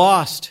have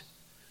lost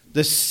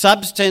the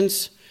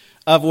substance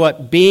of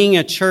what being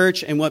a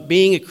church and what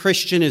being a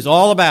Christian is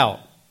all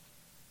about.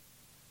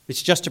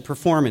 It's just a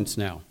performance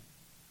now.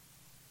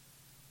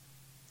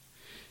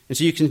 And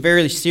so you can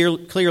very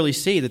clearly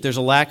see that there's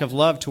a lack of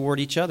love toward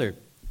each other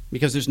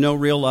because there's no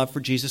real love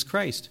for Jesus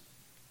Christ.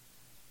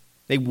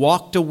 They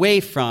walked away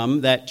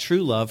from that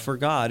true love for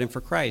God and for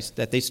Christ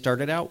that they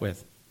started out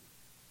with.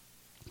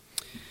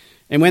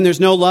 And when there's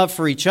no love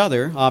for each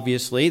other,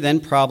 obviously, then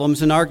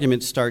problems and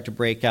arguments start to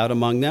break out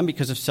among them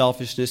because of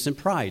selfishness and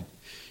pride.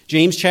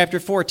 James chapter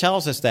 4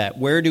 tells us that.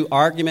 Where do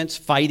arguments,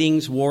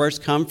 fightings, wars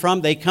come from?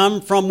 They come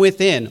from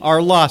within,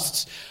 our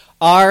lusts,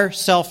 our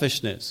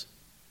selfishness.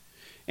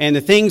 And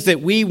the things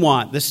that we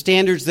want, the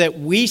standards that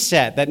we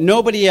set, that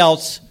nobody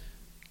else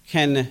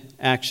can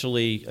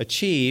actually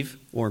achieve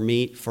or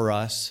meet for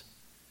us,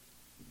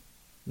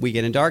 we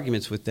get into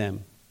arguments with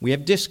them. We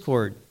have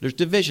discord. There's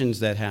divisions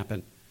that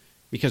happen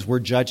because we're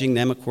judging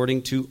them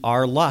according to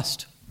our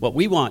lust, what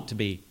we want to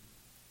be,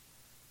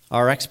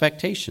 our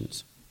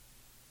expectations.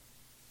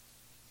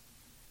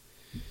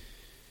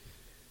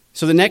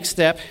 So the next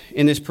step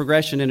in this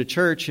progression in a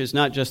church is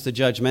not just the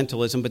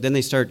judgmentalism, but then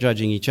they start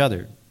judging each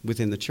other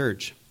within the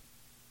church.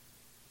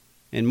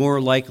 And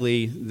more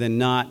likely than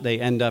not, they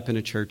end up in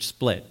a church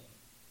split.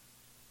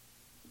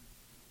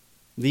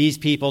 These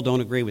people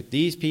don't agree with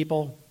these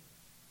people.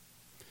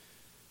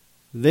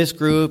 This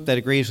group that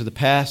agrees with the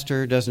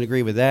pastor doesn't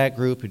agree with that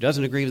group who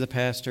doesn't agree with the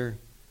pastor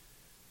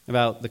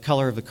about the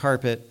color of the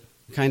carpet,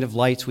 the kind of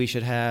lights we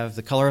should have,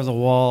 the color of the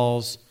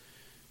walls,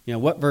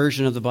 what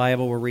version of the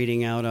Bible we're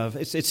reading out of.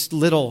 It's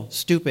little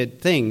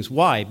stupid things.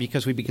 Why?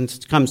 Because we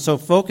become so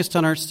focused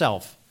on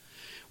ourselves.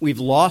 We've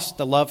lost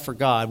the love for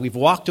God. We've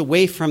walked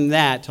away from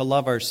that to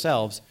love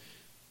ourselves.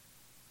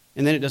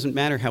 And then it doesn't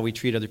matter how we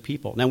treat other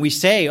people. Now we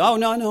say, oh,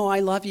 no, I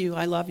love you.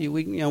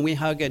 We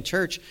hug at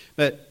church.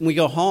 But we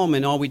go home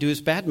and all we do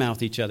is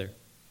badmouth each other,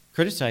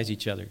 criticize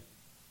each other.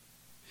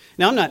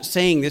 Now I'm not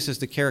saying this is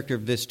the character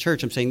of this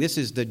church. I'm saying this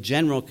is the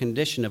general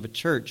condition of a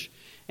church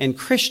and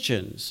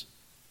Christians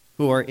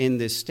who are in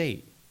this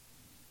state.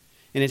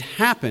 And it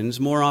happens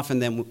more often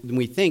than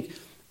we think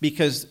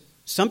because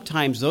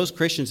sometimes those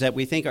Christians that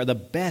we think are the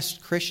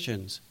best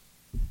Christians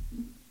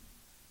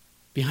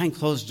behind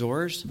closed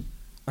doors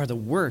are the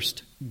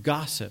worst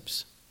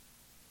gossips.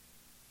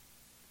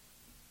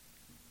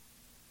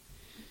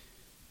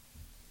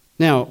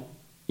 Now,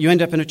 you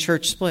end up in a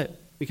church split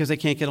because they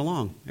can't get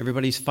along.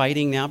 Everybody's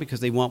fighting now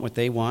because they want what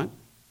they want.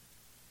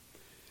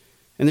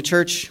 And the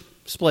church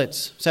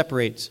splits,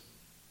 separates.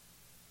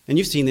 And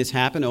you've seen this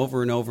happen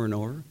over and over and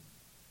over.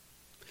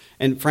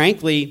 And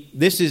frankly,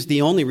 this is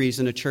the only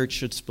reason a church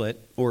should split,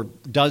 or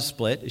does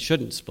split. It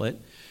shouldn't split.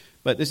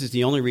 But this is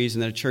the only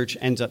reason that a church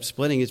ends up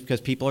splitting is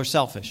because people are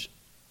selfish.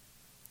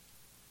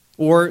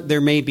 Or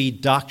there may be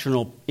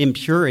doctrinal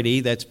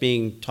impurity that's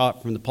being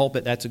taught from the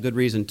pulpit. That's a good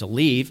reason to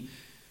leave.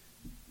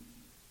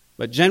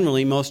 But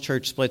generally, most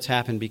church splits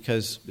happen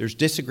because there's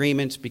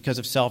disagreements because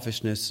of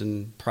selfishness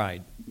and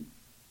pride.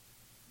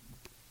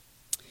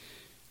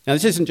 Now,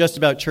 this isn't just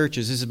about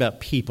churches. This is about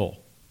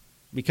people.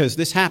 Because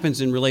this happens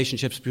in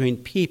relationships between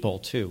people,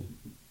 too.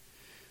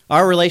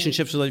 Our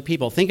relationships with other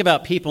people. Think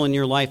about people in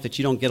your life that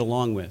you don't get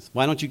along with.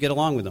 Why don't you get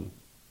along with them?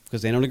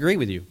 Because they don't agree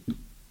with you.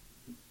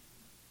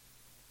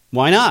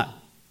 Why not?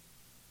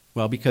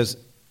 Well, because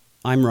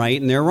I'm right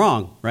and they're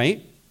wrong,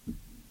 right?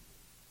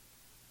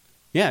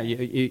 Yeah,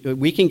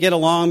 we can get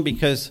along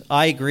because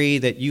I agree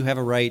that you have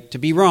a right to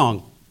be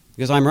wrong,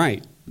 because I'm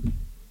right.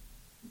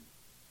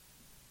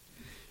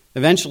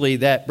 Eventually,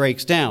 that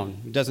breaks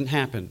down. It doesn't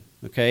happen,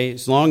 okay?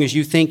 As long as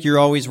you think you're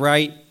always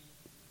right,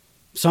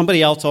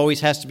 somebody else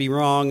always has to be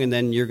wrong, and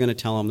then you're going to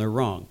tell them they're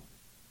wrong.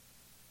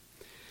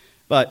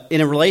 But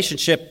in a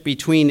relationship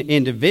between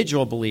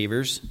individual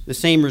believers, the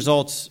same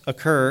results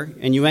occur,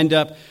 and you end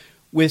up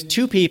with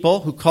two people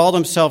who call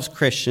themselves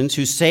Christians,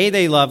 who say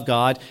they love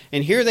God,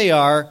 and here they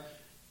are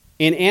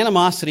in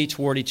animosity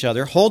toward each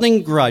other,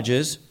 holding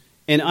grudges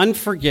and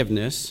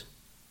unforgiveness,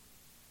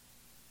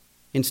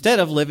 instead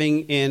of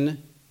living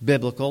in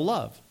biblical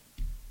love.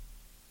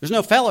 There's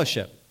no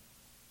fellowship,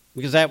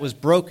 because that was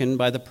broken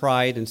by the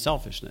pride and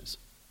selfishness.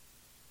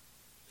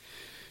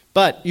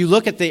 But you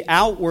look at the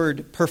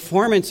outward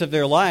performance of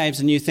their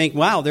lives and you think,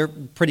 wow, they're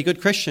pretty good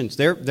Christians.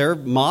 They're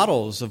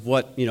models of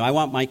what, I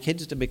want my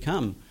kids to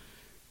become.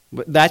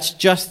 But that's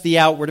just the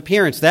outward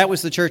appearance. That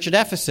was the church at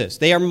Ephesus.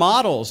 They are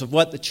models of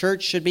what the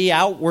church should be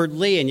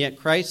outwardly, and yet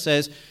Christ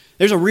says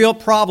there's a real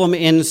problem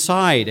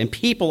inside, and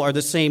people are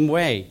the same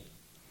way.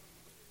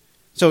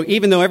 So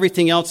even though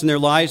everything else in their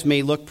lives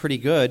may look pretty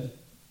good,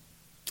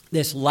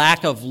 this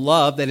lack of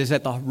love that is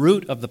at the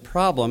root of the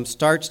problem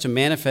starts to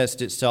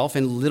manifest itself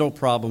in little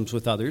problems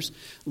with others,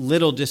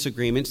 little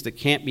disagreements that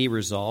can't be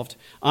resolved,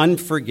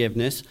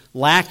 unforgiveness,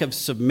 lack of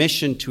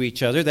submission to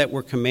each other that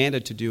we're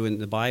commanded to do in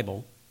the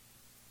Bible.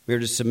 We are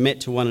to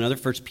submit to one another.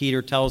 1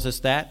 Peter tells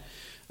us that.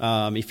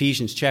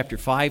 Ephesians chapter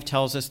 5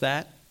 tells us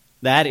that.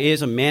 That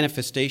is a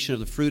manifestation of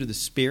the fruit of the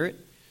Spirit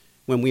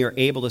when we are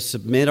able to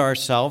submit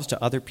ourselves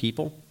to other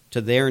people, to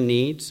their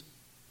needs.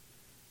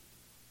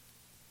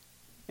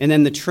 And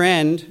then the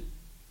trend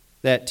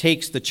that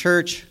takes the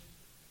church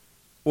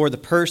or the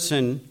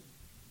person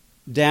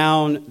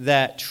down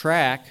that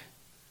track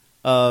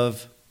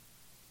of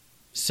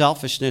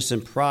selfishness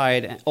and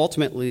pride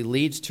ultimately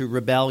leads to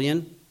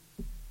rebellion,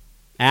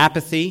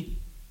 apathy,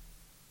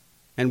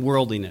 and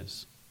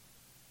worldliness.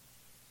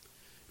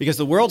 Because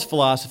the world's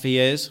philosophy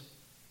is,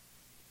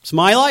 it's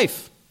my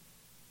life.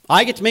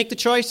 I get to make the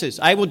choices.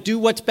 I will do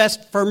what's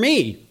best for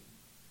me.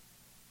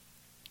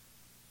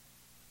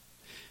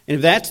 And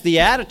if that's the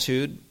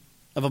attitude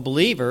of a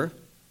believer,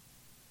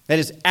 that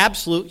is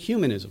absolute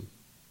humanism.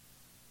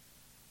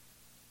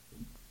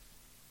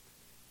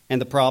 And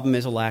the problem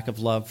is a lack of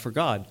love for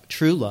God,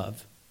 true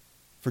love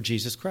for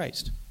Jesus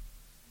Christ.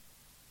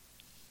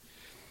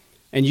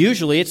 And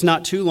usually it's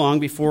not too long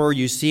before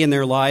you see in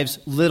their lives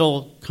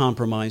little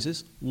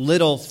compromises,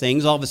 little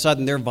things. All of a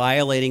sudden they're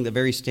violating the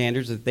very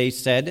standards that they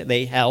said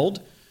they held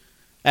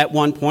at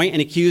one point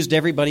and accused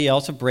everybody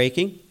else of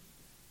breaking.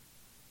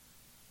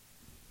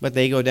 But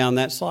they go down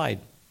that slide.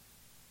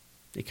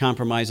 They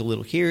compromise a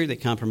little here, they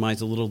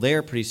compromise a little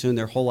there. Pretty soon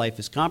their whole life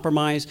is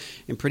compromised,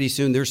 and pretty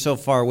soon they're so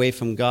far away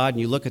from God,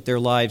 and you look at their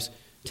lives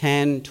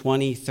 10,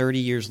 20, 30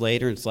 years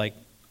later, and it's like,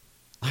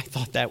 I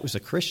thought that was a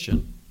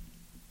Christian.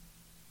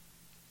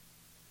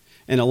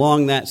 And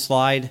along that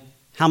slide,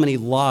 how many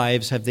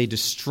lives have they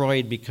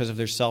destroyed because of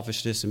their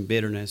selfishness and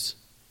bitterness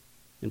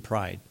and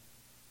pride?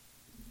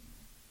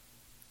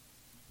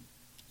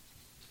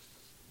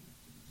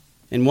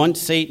 And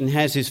once Satan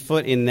has his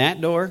foot in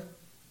that door,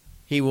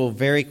 he will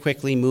very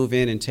quickly move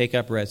in and take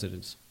up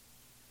residence.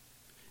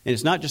 And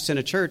it's not just in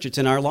a church, it's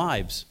in our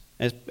lives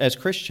as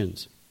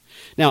Christians.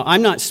 Now,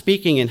 I'm not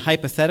speaking in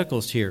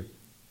hypotheticals here.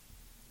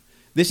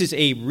 This is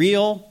a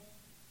real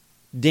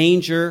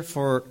danger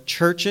for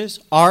churches,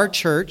 our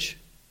church,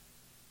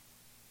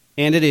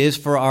 and it is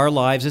for our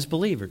lives as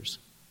believers.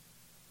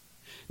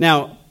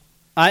 Now,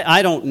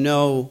 I don't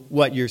know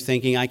what you're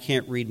thinking. I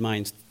can't read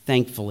minds,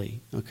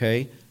 thankfully,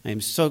 okay? I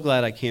am so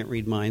glad I can't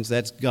read minds.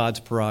 That's God's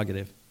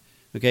prerogative,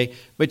 okay?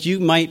 But you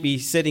might be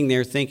sitting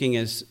there thinking,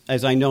 as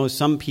I know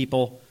some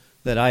people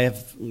that I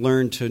have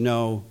learned to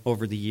know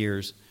over the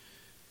years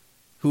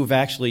who have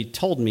actually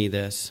told me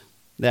this,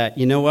 that,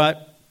 you know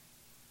what?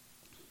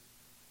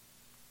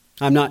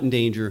 I'm not in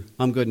danger.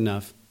 I'm good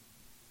enough.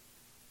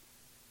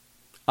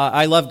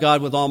 I love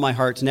God with all my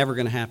heart. It's never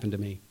going to happen to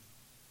me.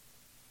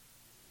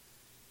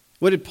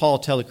 What did Paul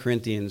tell the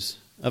Corinthians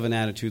of an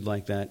attitude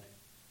like that?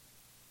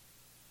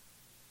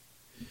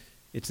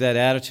 It's that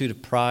attitude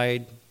of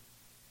pride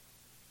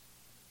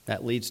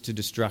that leads to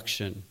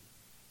destruction,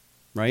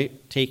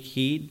 right? Take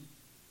heed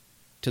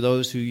to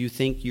those who you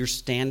think you're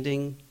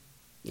standing,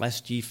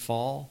 lest ye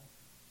fall.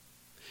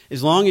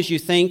 As long as you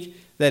think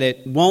that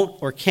it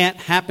won't or can't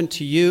happen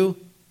to you,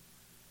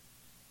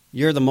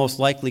 you're the most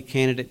likely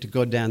candidate to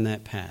go down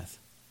that path.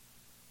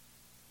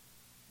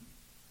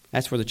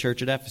 That's where the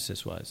church at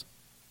Ephesus was.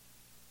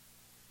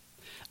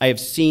 I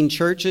have seen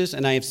churches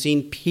and I have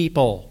seen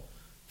people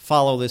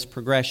follow this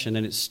progression,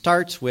 and it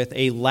starts with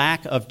a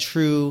lack of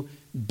true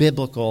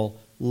biblical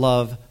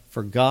love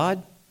for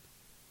God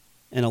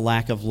and a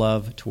lack of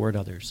love toward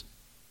others.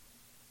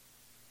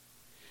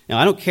 Now,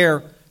 I don't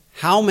care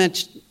how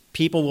much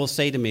people will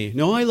say to me,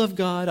 no, I love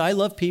God, I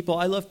love people,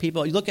 I love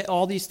people. You look at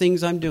all these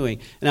things I'm doing.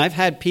 And I've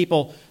had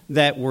people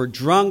that were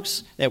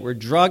drunks, that were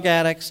drug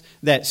addicts,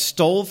 that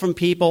stole from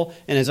people,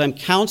 and as I'm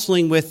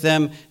counseling with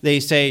them, they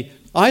say,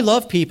 I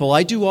love people,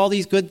 I do all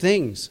these good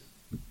things.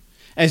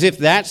 As if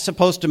that's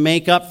supposed to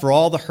make up for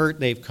all the hurt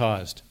they've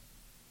caused.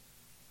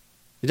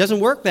 It doesn't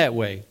work that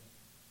way.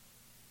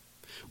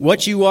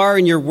 What you are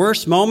in your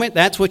worst moment,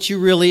 that's what you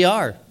really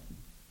are.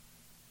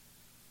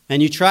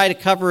 And you try to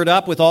cover it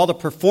up with all the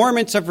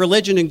performance of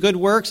religion and good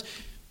works,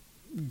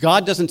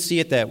 God doesn't see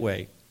it that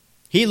way.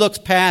 He looks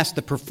past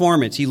the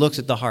performance. He looks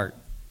at the heart.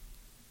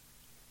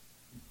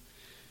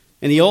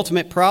 And the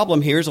ultimate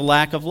problem here is a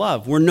lack of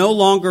love. We're no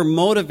longer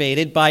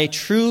motivated by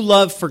true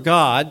love for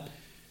God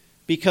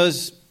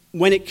because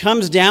when it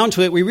comes down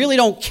to it, we really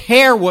don't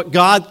care what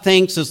God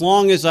thinks as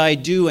long as I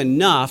do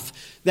enough.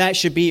 That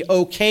should be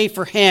okay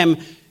for Him,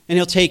 and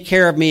He'll take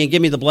care of me and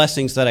give me the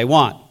blessings that I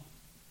want.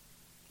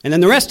 And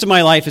then the rest of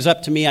my life is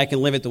up to me. I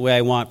can live it the way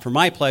I want, for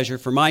my pleasure,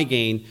 for my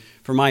gain,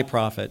 for my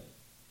profit.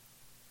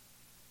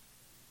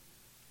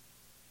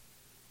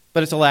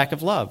 But it's a lack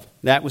of love.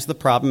 That was the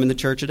problem in the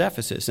church at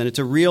Ephesus, and it's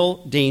a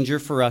real danger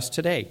for us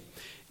today.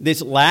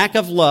 This lack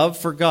of love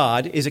for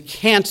God is a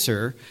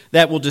cancer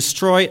that will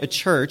destroy a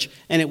church,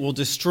 and it will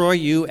destroy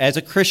you as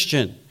a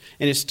Christian.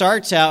 And it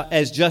starts out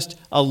as just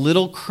a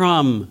little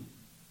crumb,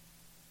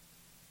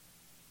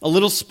 a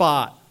little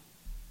spot.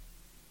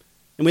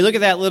 And we look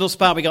at that little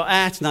spot, we go,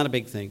 it's not a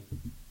big thing.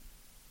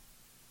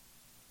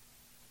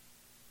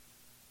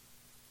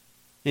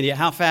 And yet,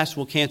 how fast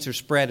will cancer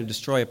spread and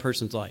destroy a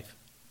person's life?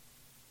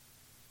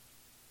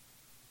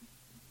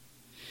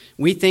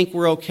 We think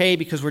we're okay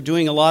because we're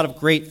doing a lot of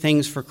great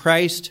things for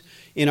Christ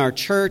in our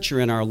church or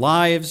in our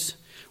lives.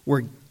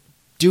 We're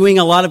doing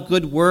a lot of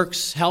good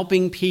works,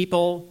 helping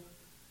people.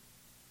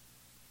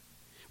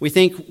 We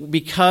think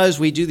because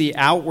we do the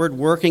outward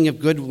working of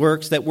good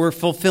works that we're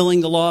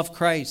fulfilling the law of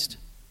Christ.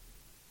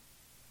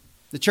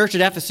 The church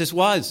at Ephesus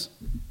was.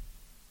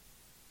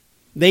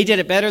 They did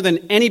it better than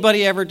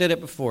anybody ever did it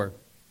before.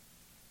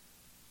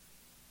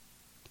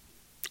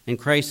 And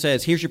Christ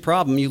says, here's your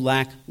problem, you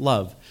lack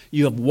love.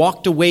 You have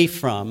walked away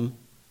from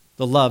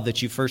the love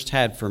that you first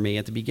had for me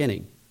at the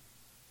beginning.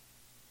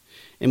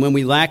 And when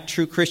we lack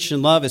true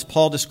Christian love, as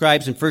Paul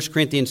describes in 1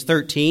 Corinthians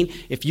 13,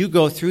 if you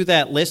go through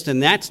that list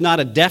and that's not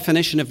a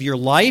definition of your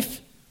life,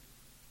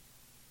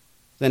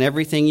 then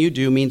everything you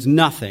do means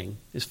nothing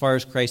as far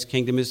as Christ's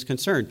kingdom is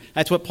concerned.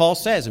 That's what Paul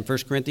says in 1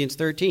 Corinthians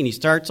 13. He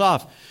starts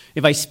off,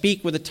 if I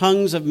speak with the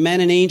tongues of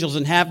men and angels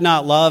and have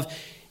not love,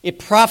 it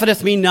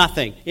profiteth me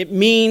nothing. It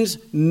means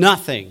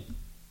nothing.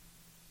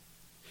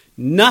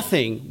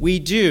 Nothing we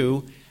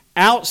do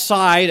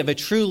outside of a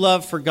true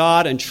love for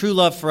God and true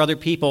love for other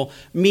people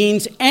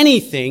means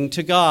anything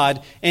to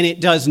God, and it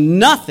does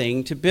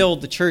nothing to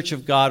build the church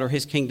of God or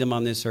his kingdom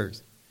on this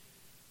earth.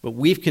 But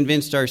we've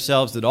convinced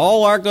ourselves that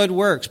all our good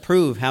works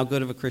prove how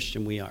good of a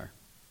Christian we are.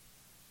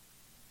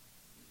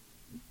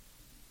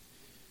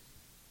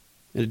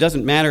 And it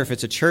doesn't matter if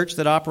it's a church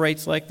that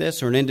operates like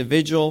this or an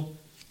individual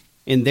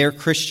in their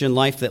Christian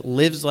life that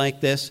lives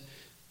like this.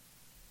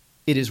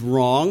 It is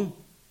wrong,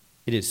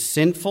 it is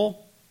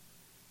sinful,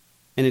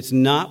 and it's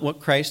not what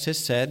Christ has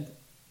said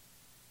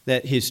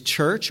that his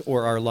church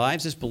or our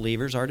lives as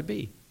believers are to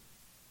be.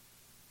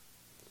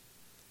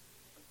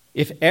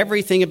 If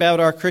everything about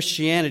our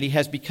Christianity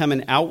has become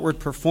an outward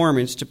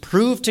performance to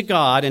prove to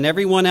God and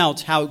everyone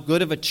else how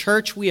good of a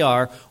church we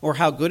are or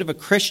how good of a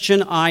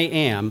Christian I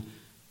am,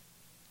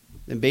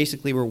 then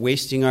basically we're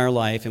wasting our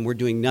life and we're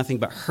doing nothing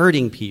but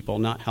hurting people,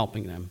 not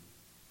helping them.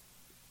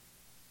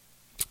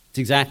 It's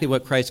exactly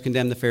what Christ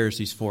condemned the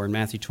Pharisees for in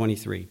Matthew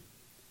 23.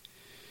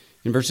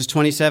 In verses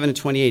 27 and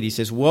 28, he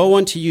says, Woe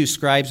unto you,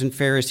 scribes and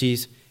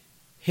Pharisees,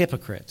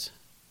 hypocrites!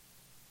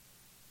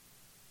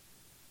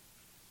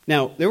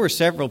 Now, there were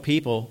several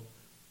people,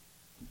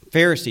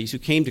 Pharisees, who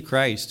came to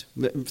Christ.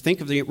 Think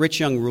of the rich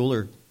young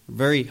ruler, a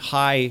very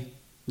high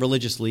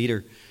religious leader.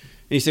 And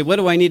he said, What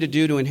do I need to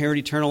do to inherit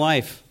eternal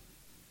life?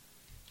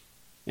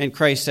 And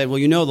Christ said, Well,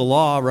 you know the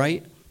law,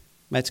 right?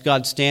 That's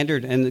God's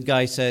standard. And the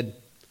guy said,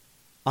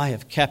 I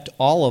have kept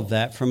all of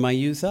that from my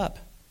youth up.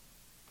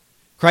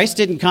 Christ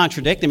didn't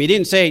contradict him. He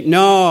didn't say,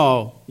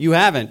 No, you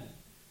haven't.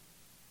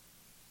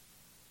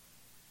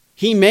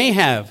 He may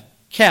have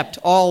kept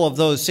all of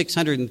those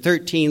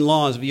 613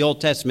 laws of the Old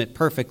Testament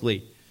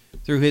perfectly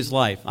through his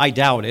life. I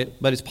doubt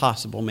it, but it's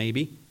possible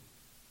maybe.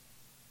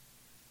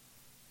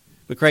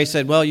 But Christ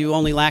said, Well, you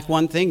only lack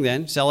one thing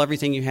then. Sell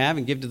everything you have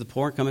and give to the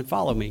poor and come and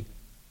follow me.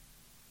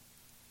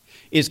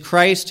 Is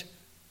Christ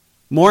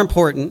more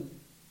important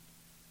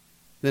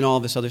than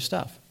all this other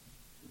stuff?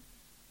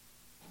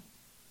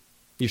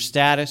 Your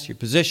status, your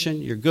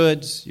position, your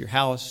goods, your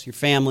house, your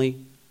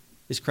family.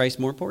 Is Christ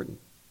more important?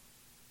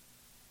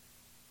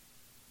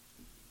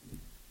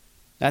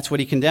 That's what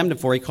he condemned them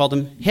for. He called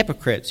them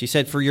hypocrites. He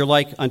said, For you're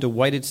like unto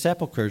whited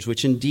sepulchres,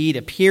 which indeed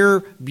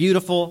appear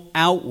beautiful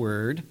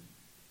outward,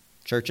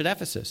 church at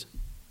Ephesus,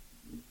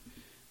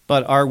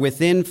 but are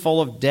within full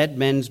of dead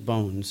men's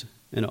bones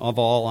and of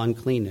all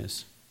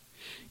uncleanness.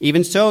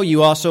 Even so,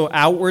 you also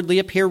outwardly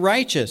appear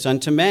righteous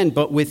unto men,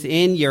 but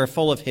within ye are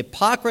full of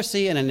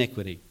hypocrisy and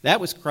iniquity. That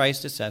was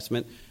Christ's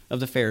assessment of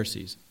the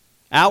Pharisees.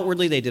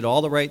 Outwardly, they did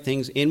all the right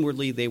things.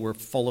 Inwardly, they were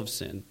full of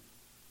sin.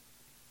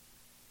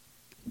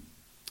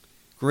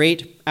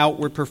 Great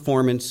outward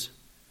performance,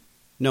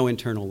 no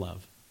internal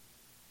love.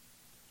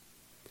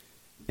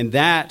 And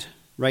that,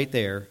 right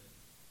there,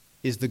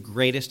 is the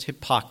greatest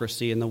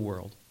hypocrisy in the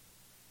world.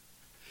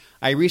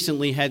 I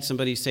recently had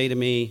somebody say to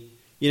me,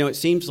 it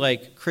seems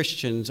like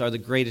Christians are the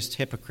greatest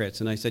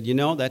hypocrites. And I said,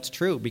 that's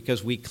true,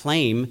 because we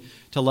claim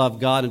to love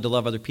God and to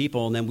love other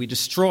people, and then we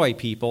destroy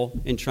people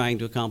in trying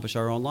to accomplish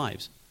our own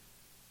lives.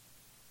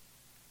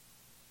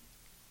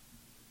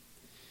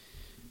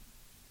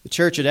 The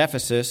church at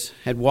Ephesus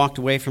had walked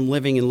away from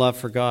living in love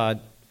for God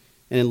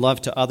and in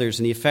love to others,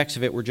 and the effects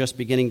of it were just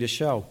beginning to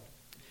show.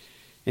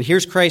 And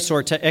here's Christ's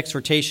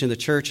exhortation to the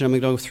church, and I'm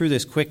going to go through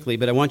this quickly,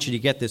 but I want you to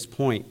get this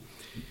point.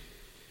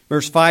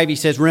 Verse 5, he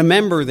says,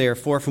 Remember,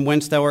 therefore, from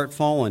whence thou art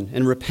fallen,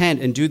 and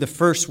repent, and do the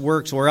first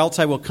works, or else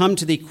I will come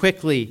to thee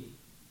quickly,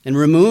 and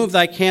remove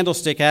thy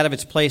candlestick out of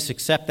its place,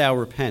 except thou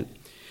repent.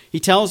 He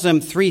tells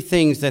them three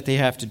things that they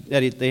have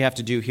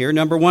to do here.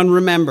 Number one,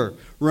 remember.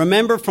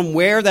 Remember from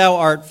where thou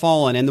art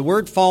fallen. And the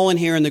word fallen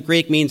here in the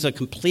Greek means a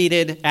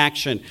completed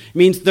action. It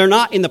means they're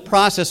not in the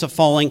process of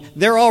falling.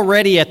 They're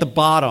already at the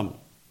bottom.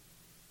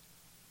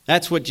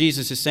 That's what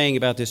Jesus is saying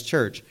about this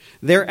church.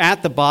 They're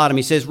at the bottom.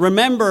 He says,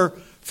 remember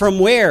from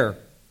where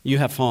you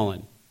have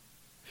fallen.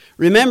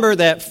 Remember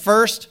that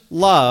first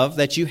love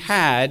that you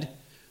had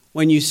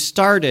when you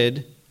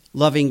started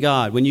loving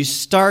God, when you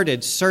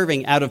started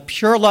serving out of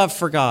pure love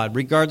for God,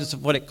 regardless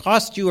of what it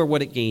cost you or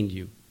what it gained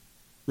you.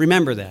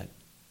 Remember that.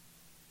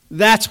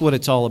 That's what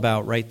it's all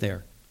about right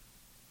there.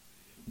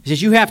 He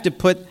says you have to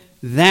put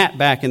that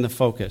back in the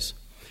focus,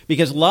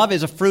 because love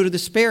is a fruit of the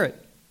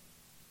Spirit.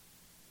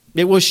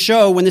 It will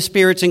show when the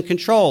Spirit's in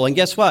control. And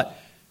guess what?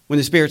 When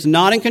the Spirit's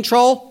not in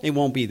control, it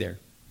won't be there.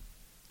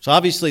 So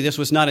obviously this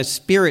was not a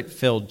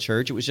Spirit-filled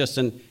church. It was just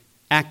an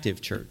active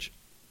church.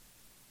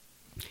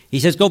 He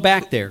says go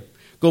back there.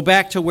 Go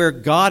back to where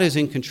God is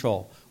in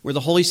control, where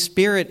the Holy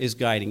Spirit is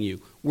guiding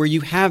you, where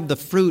you have the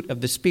fruit of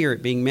the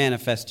Spirit being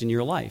manifest in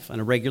your life on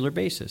a regular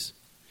basis.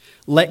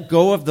 Let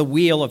go of the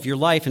wheel of your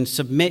life and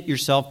submit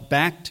yourself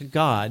back to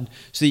God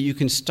so that you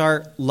can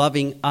start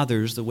loving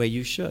others the way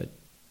you should.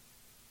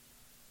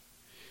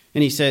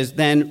 And he says,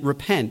 then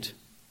repent.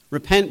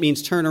 Repent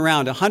means turn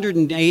around, a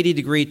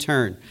 180-degree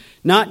turn.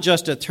 Not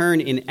just a turn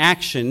in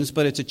actions,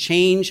 but it's a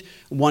change,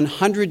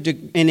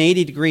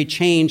 180-degree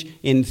change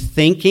in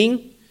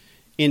thinking,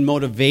 in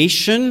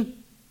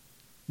motivation,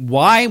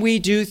 why we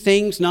do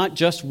things, not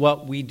just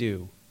what we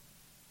do.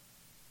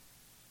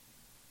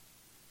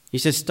 He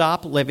says,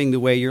 stop living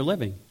the way you're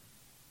living.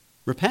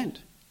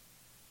 Repent.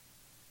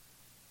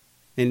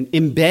 And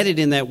embedded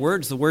in that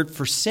word is the word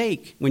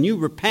forsake. When you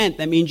repent,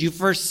 that means you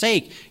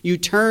forsake. You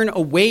turn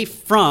away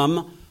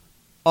from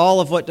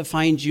all of what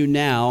defines you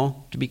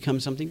now to become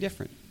something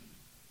different.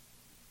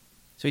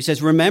 So he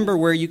says, remember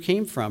where you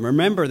came from.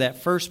 Remember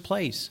that first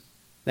place,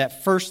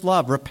 that first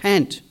love.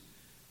 Repent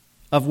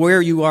of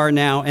where you are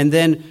now, and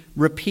then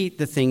repeat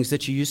the things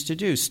that you used to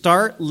do.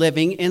 Start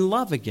living in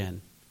love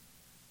again.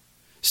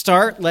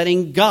 Start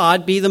letting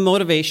God be the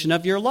motivation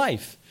of your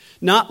life.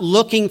 Not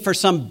looking for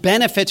some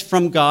benefits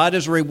from God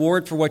as a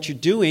reward for what you're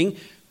doing,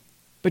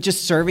 but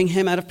just serving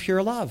Him out of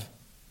pure love.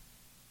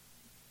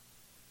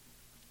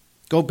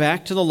 Go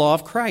back to the law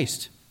of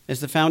Christ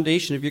as the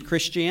foundation of your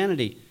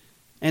Christianity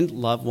and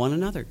love one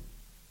another.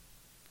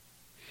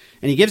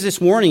 And he gives this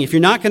warning, if you're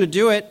not going to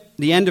do it,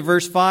 the end of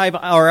verse 5,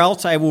 or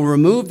else I will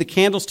remove the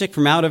candlestick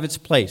from out of its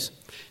place.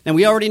 Now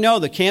we already know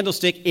the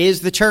candlestick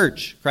is the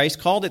church. Christ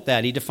called it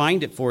that. He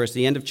defined it for us,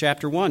 the end of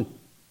chapter 1.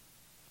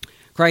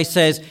 Christ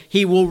says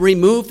he will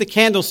remove the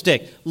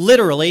candlestick.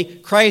 Literally,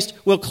 Christ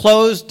will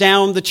close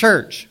down the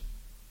church.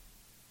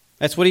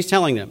 That's what he's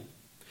telling them.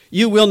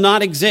 You will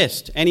not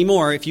exist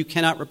anymore if you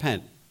cannot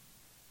repent.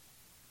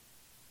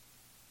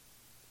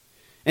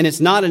 And it's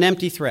not an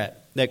empty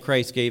threat that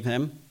Christ gave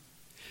him.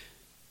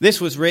 This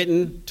was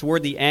written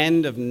toward the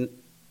end of,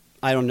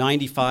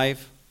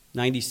 95,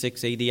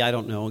 96 AD. I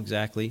don't know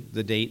exactly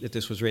the date that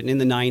this was written, in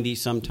the 90s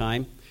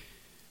sometime.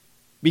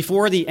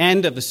 Before the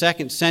end of the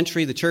 2nd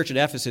century, the church at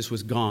Ephesus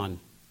was gone.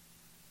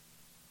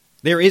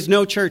 There is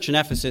no church in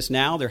Ephesus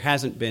now. There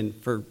hasn't been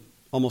for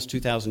almost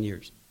 2,000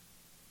 years.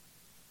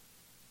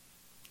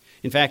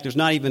 In fact, there's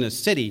not even a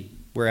city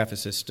where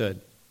Ephesus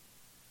stood.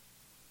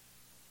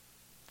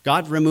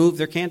 God removed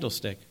their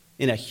candlestick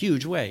in a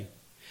huge way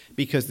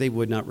because they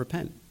would not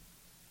repent.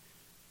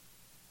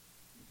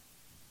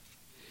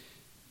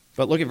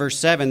 But look at verse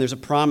 7. There's a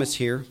promise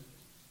here.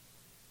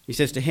 He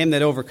says, to him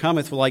that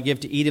overcometh will I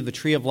give to eat of the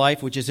tree of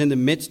life, which is in the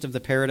midst of the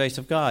paradise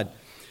of God.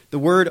 The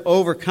word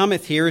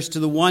overcometh here is to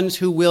the ones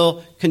who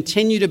will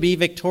continue to be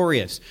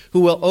victorious,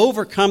 who will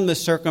overcome the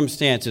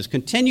circumstances,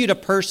 continue to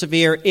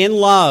persevere in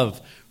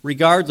love,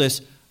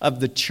 regardless of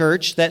the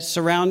church that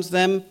surrounds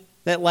them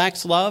that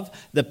lacks love,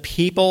 the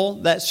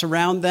people that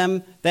surround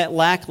them that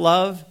lack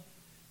love,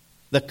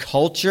 the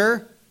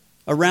culture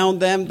around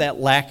them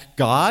that lack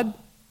God.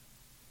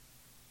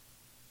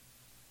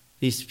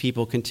 These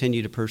people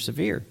continue to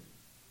persevere.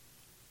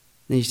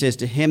 And he says,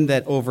 to him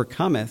that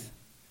overcometh,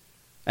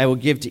 I will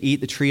give to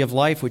eat the tree of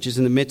life, which is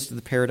in the midst of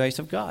the paradise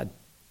of God.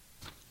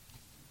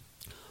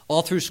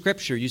 All through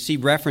Scripture, you see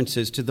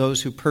references to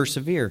those who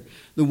persevere,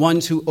 the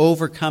ones who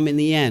overcome in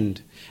the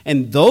end.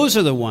 And those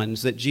are the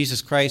ones that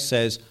Jesus Christ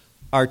says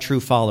are true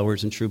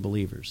followers and true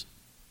believers.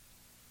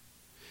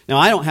 Now,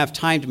 I don't have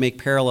time to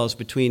make parallels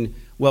between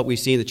what we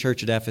see in the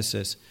church at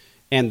Ephesus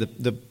and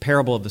the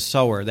parable of the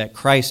sower that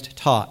Christ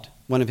taught,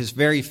 one of his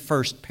very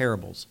first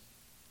parables.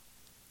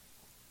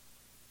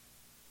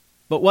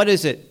 But what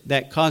is it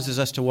that causes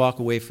us to walk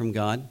away from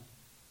God?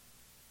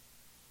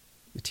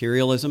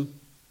 Materialism,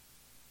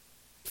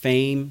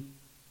 fame,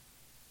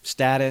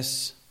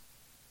 status,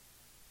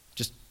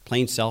 just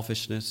plain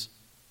selfishness,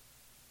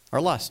 our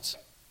lusts.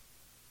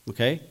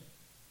 Okay?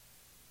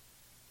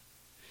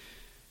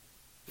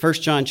 1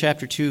 John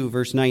chapter 2,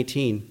 verse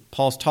 19.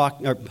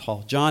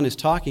 John is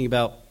talking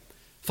about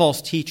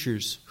false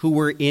teachers who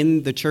were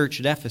in the church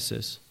at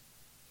Ephesus.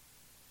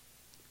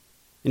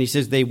 And he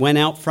says, they went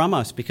out from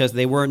us because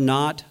they were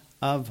not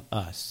of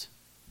us.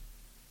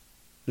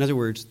 In other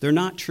words, they're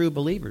not true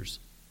believers.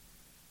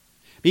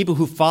 People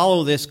who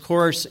follow this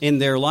course in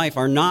their life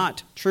are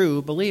not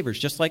true believers,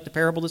 just like the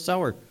parable of the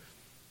sower.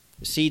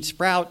 The seed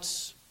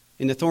sprouts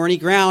in the thorny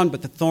ground,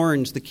 but the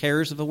thorns, the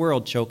cares of the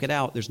world, choke it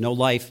out. There's no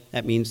life.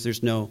 That means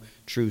there's no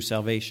true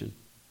salvation.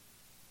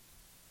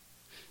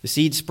 The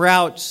seed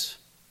sprouts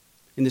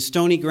in the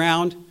stony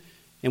ground,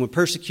 and when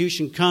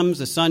persecution comes,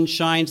 the sun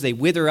shines, they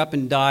wither up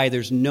and die.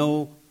 There's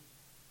no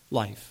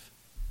life.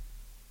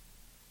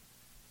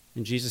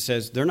 And Jesus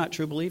says, they're not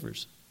true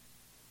believers.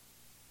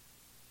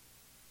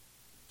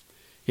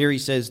 Here he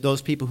says,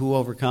 those people who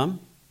overcome,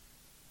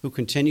 who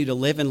continue to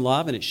live in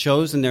love, and it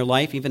shows in their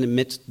life even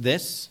amidst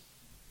this,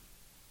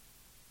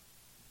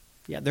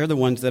 yeah, they're the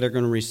ones that are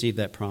going to receive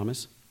that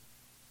promise.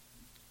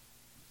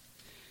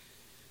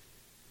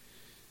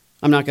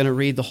 I'm not going to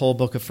read the whole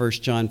book of 1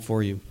 John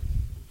for you.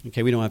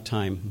 Okay, we don't have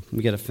time.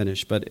 We got to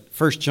finish. But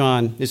 1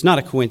 John, it's not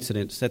a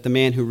coincidence that the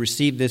man who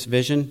received this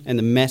vision and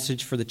the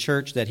message for the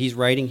church that he's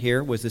writing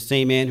here was the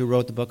same man who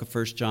wrote the book of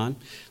 1 John.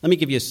 Let me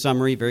give you a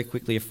summary very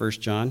quickly of 1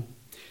 John.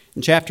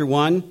 In chapter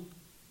 1,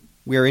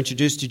 we are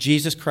introduced to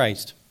Jesus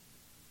Christ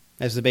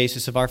as the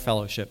basis of our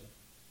fellowship.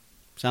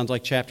 Sounds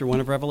like chapter 1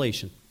 of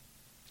Revelation.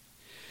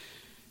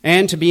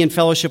 And to be in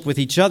fellowship with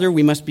each other,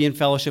 we must be in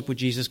fellowship with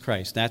Jesus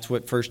Christ. That's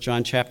what 1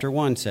 John chapter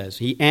 1 says.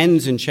 He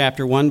ends in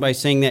chapter 1 by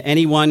saying that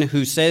anyone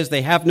who says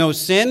they have no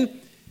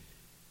sin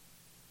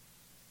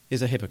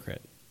is a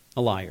hypocrite,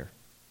 a liar.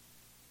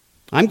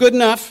 I'm good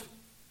enough.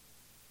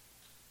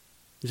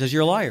 He says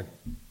you're a liar.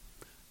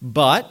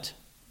 But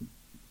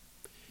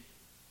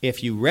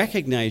if you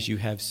recognize you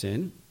have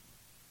sin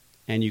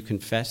and you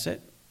confess it,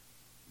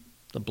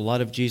 the blood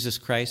of Jesus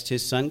Christ,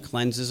 his Son,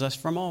 cleanses us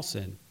from all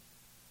sin.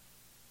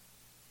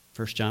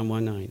 1 John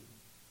 1:9.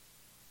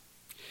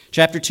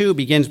 Chapter 2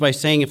 begins by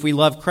saying if we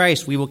love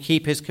Christ, we will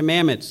keep his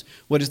commandments.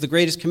 What is the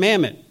greatest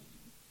commandment?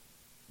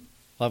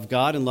 Love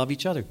God and love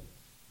each other.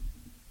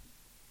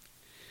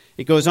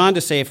 It goes on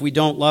to say if we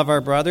don't love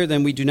our brother,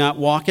 then we do not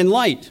walk in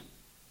light.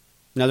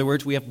 In other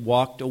words, we have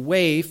walked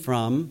away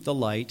from the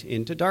light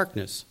into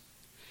darkness.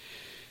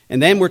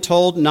 And then we're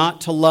told not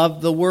to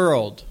love the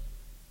world.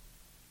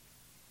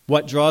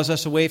 What draws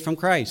us away from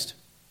Christ?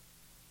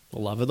 The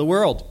love of the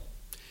world.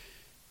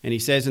 And he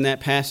says in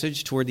that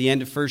passage toward the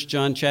end of 1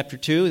 John chapter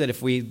 2 that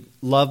if we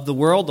love the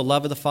world, the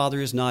love of the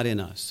Father is not in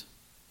us.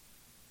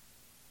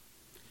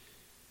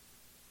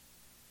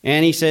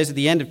 And he says at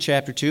the end of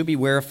chapter 2,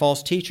 beware of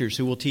false teachers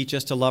who will teach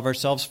us to love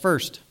ourselves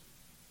first.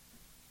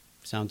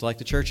 Sounds like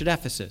the church at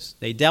Ephesus.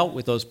 They dealt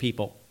with those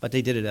people, but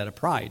they did it out of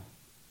pride.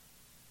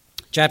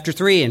 Chapter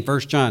 3 in 1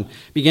 John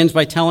begins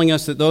by telling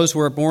us that those who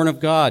are born of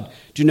God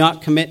do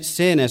not commit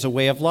sin as a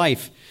way of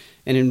life.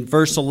 And in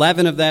verse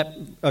 11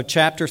 of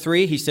chapter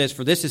 3, he says,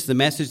 for this is the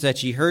message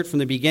that ye heard from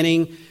the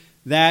beginning,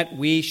 that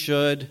we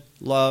should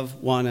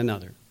love one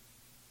another.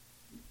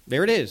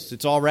 There it is.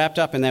 It's all wrapped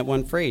up in that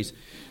one phrase.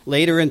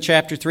 Later in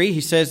chapter 3,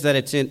 he says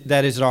that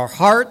that is our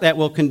heart that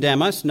will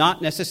condemn us,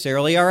 not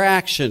necessarily our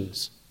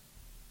actions.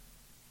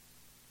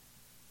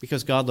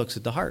 Because God looks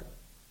at the heart.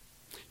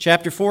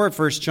 Chapter 4 of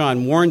 1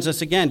 John warns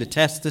us again to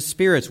test the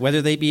spirits,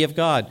 whether they be of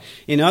God.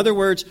 In other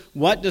words,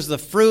 what does the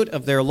fruit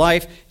of their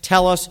life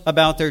tell us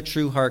about their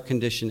true heart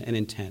condition and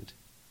intent?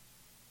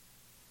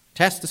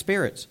 Test the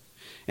spirits.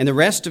 And the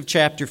rest of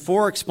chapter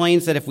 4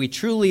 explains that if we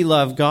truly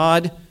love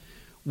God,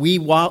 we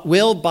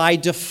will by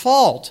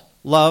default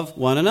love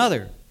one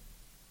another.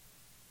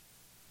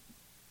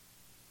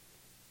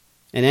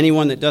 And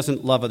anyone that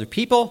doesn't love other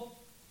people,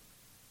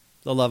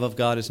 the love of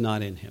God is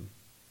not in him.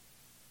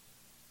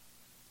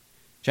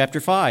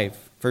 Chapter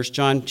 5, 1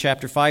 John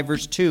chapter 5,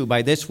 verse 2.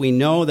 By this we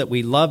know that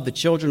we love the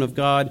children of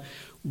God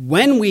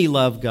when we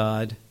love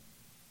God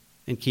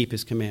and keep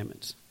his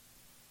commandments.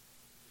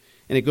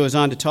 And it goes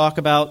on to talk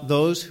about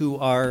those who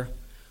are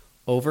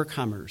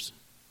overcomers.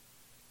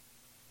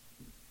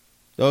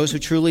 Those who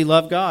truly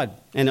love God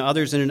and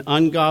others in an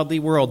ungodly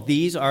world.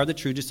 These are the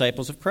true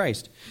disciples of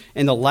Christ.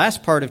 In the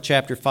last part of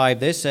chapter 5,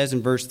 this says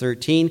in verse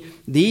 13,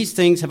 these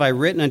things have I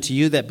written unto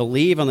you that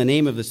believe on the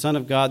name of the Son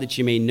of God, that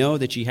ye may know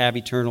that ye have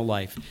eternal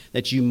life,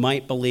 that you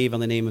might believe on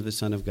the name of the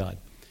Son of God.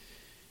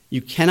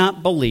 You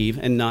cannot believe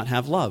and not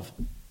have love.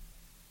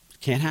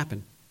 It can't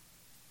happen.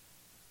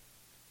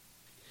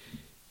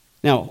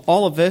 Now,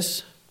 all of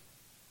this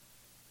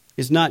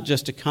is not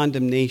just a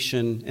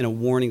condemnation and a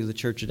warning to the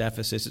church at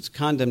Ephesus. It's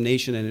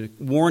condemnation and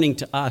a warning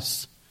to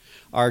us,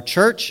 our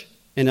church,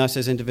 and us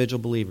as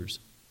individual believers.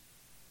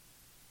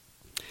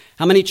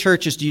 How many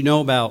churches do you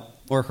know about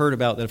or heard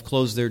about that have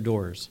closed their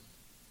doors?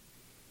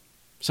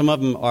 Some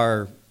of them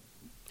are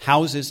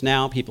houses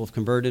now. People have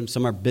converted them.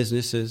 Some are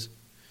businesses.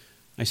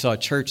 I saw a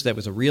church that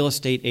was a real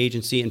estate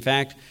agency. In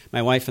fact,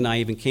 my wife and I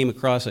even came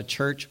across a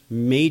church,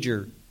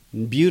 major,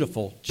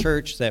 beautiful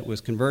church that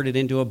was converted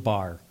into a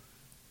bar.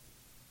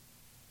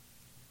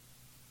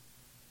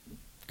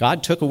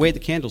 God took away the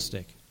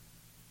candlestick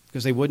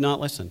because they would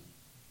not listen.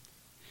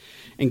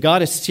 And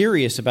God is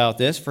serious about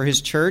this for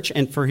his church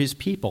and for his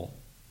people,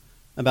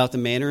 about the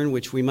manner in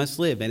which we must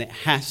live. And it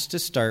has to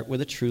start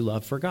with a true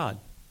love for God.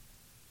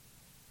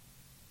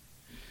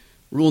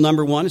 Rule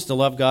number 1 is to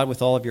love God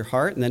with all of your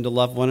heart, and then to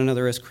love one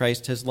another as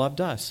Christ has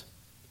loved us.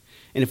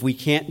 And if we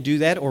can't do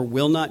that or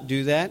will not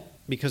do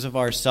that because of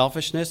our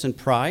selfishness and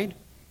pride,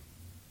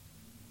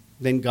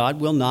 then God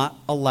will not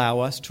allow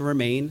us to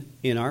remain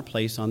in our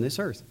place on this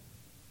earth.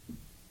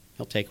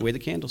 He'll take away the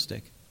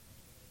candlestick,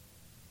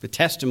 the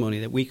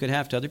testimony that we could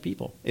have to other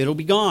people. It'll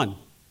be gone.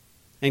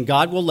 And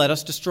God will let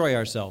us destroy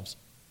ourselves,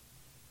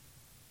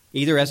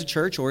 either as a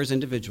church or as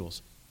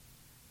individuals.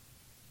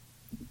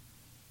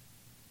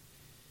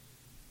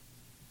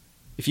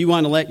 If you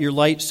want to let your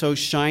light so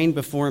shine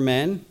before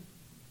men,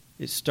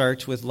 it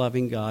starts with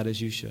loving God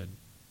as you should,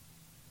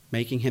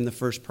 making him the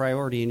first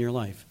priority in your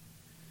life.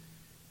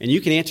 And you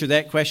can answer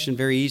that question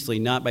very easily,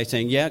 not by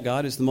saying, yeah,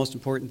 God is the most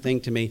important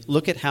thing to me.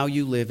 Look at how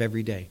you live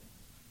every day.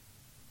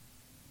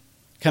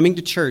 Coming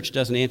to church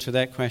doesn't answer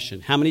that question.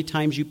 How many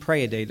times you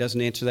pray a day doesn't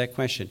answer that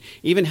question.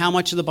 Even how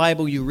much of the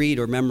Bible you read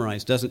or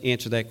memorize doesn't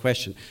answer that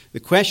question. The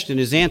question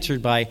is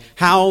answered by,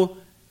 how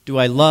do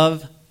I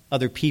love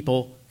other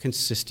people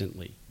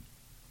consistently?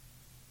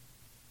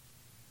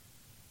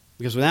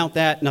 Because without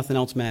that, nothing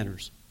else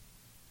matters.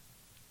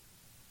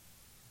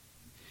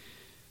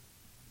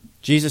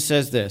 Jesus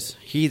says this,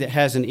 he that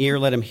has an ear,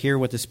 let him hear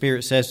what the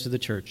Spirit says to the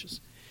churches.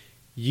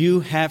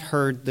 You have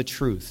heard the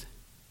truth.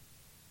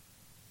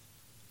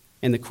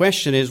 And the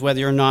question is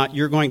whether or not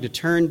you're going to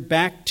turn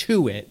back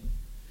to it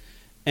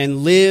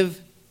and live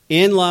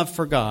in love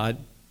for God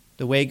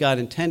the way God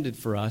intended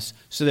for us,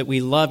 so that we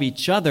love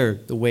each other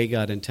the way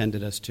God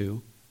intended us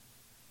to,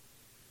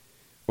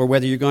 or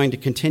whether you're going to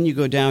continue to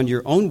go down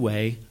your own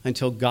way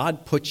until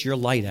God puts your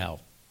light out.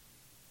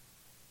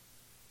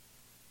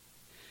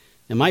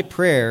 And my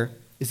prayer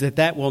is that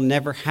that will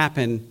never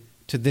happen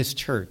to this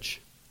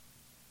church.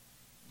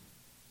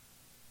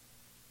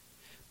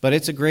 But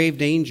it's a grave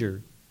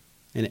danger.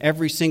 And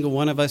every single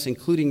one of us,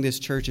 including this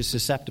church, is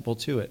susceptible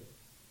to it.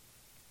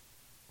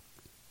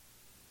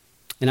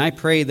 And I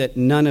pray that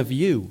none of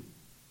you,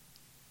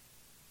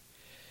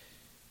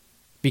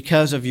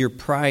 because of your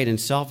pride and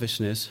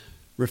selfishness,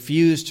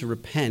 refuse to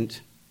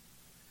repent.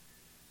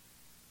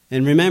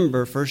 And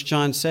remember, 1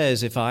 John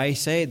says, if I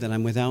say that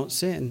I'm without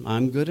sin,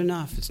 I'm good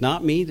enough. It's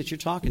not me that you're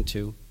talking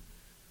to.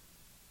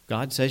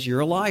 God says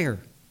you're a liar.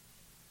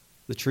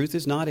 The truth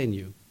is not in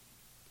you.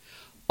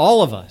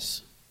 All of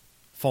us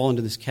fall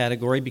into this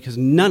category because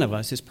none of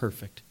us is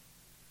perfect.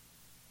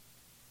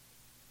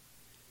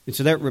 And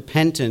so that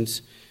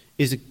repentance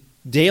is a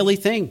daily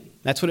thing.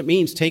 That's what it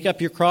means. Take up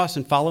your cross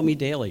and follow me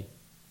daily.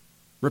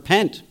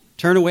 Repent.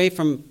 Turn away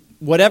from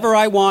whatever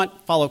I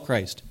want. Follow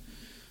Christ.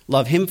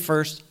 Love him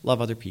first.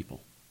 Love other people.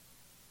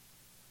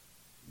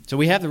 So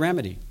we have the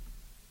remedy.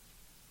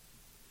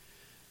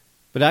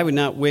 But I would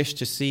not wish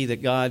to see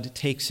that God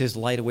takes his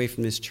light away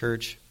from this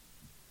church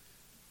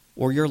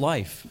or your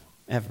life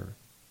ever.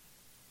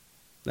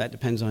 That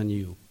depends on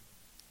you.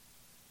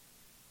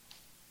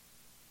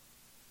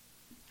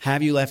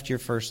 Have you left your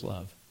first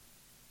love?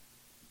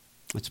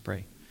 Let's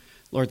pray.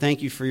 Lord,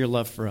 thank you for your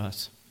love for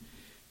us.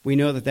 We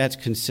know that that's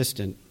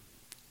consistent.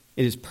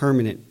 It is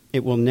permanent.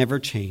 It will never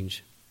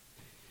change.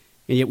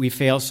 And yet we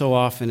fail so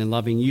often in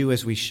loving you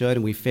as we should,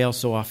 and we fail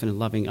so often in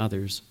loving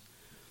others.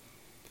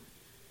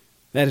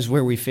 That is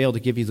where we fail to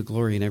give you the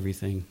glory in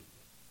everything.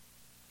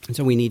 And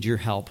so we need your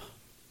help,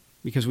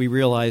 because we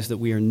realize that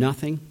we are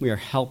nothing, we are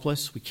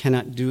helpless, we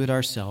cannot do it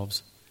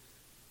ourselves.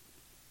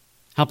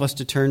 Help us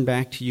to turn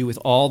back to you with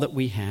all that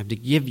we have, to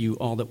give you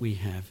all that we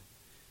have,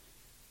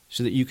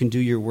 so that you can do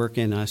your work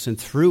in us, and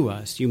through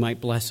us you might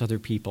bless other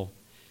people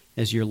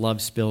as your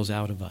love spills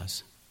out of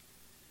us.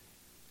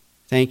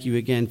 Thank you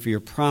again for your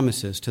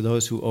promises to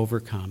those who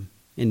overcome,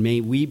 and may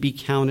we be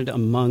counted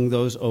among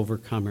those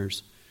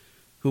overcomers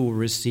who will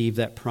receive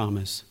that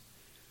promise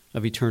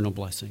of eternal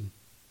blessing.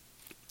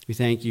 We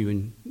thank you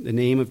in the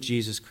name of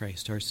Jesus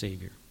Christ, our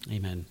Savior.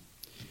 Amen.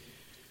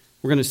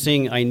 We're going to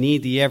sing I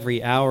Need Thee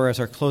Every Hour as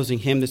our closing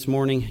hymn this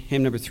morning,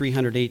 hymn number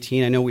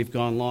 318. I know we've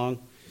gone long.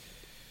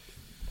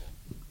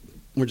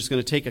 We're just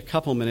going to take a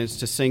couple minutes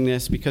to sing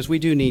this because we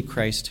do need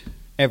Christ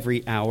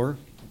every hour.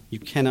 You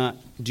cannot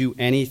do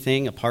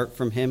anything apart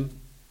from him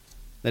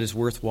that is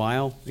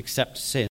worthwhile except sin.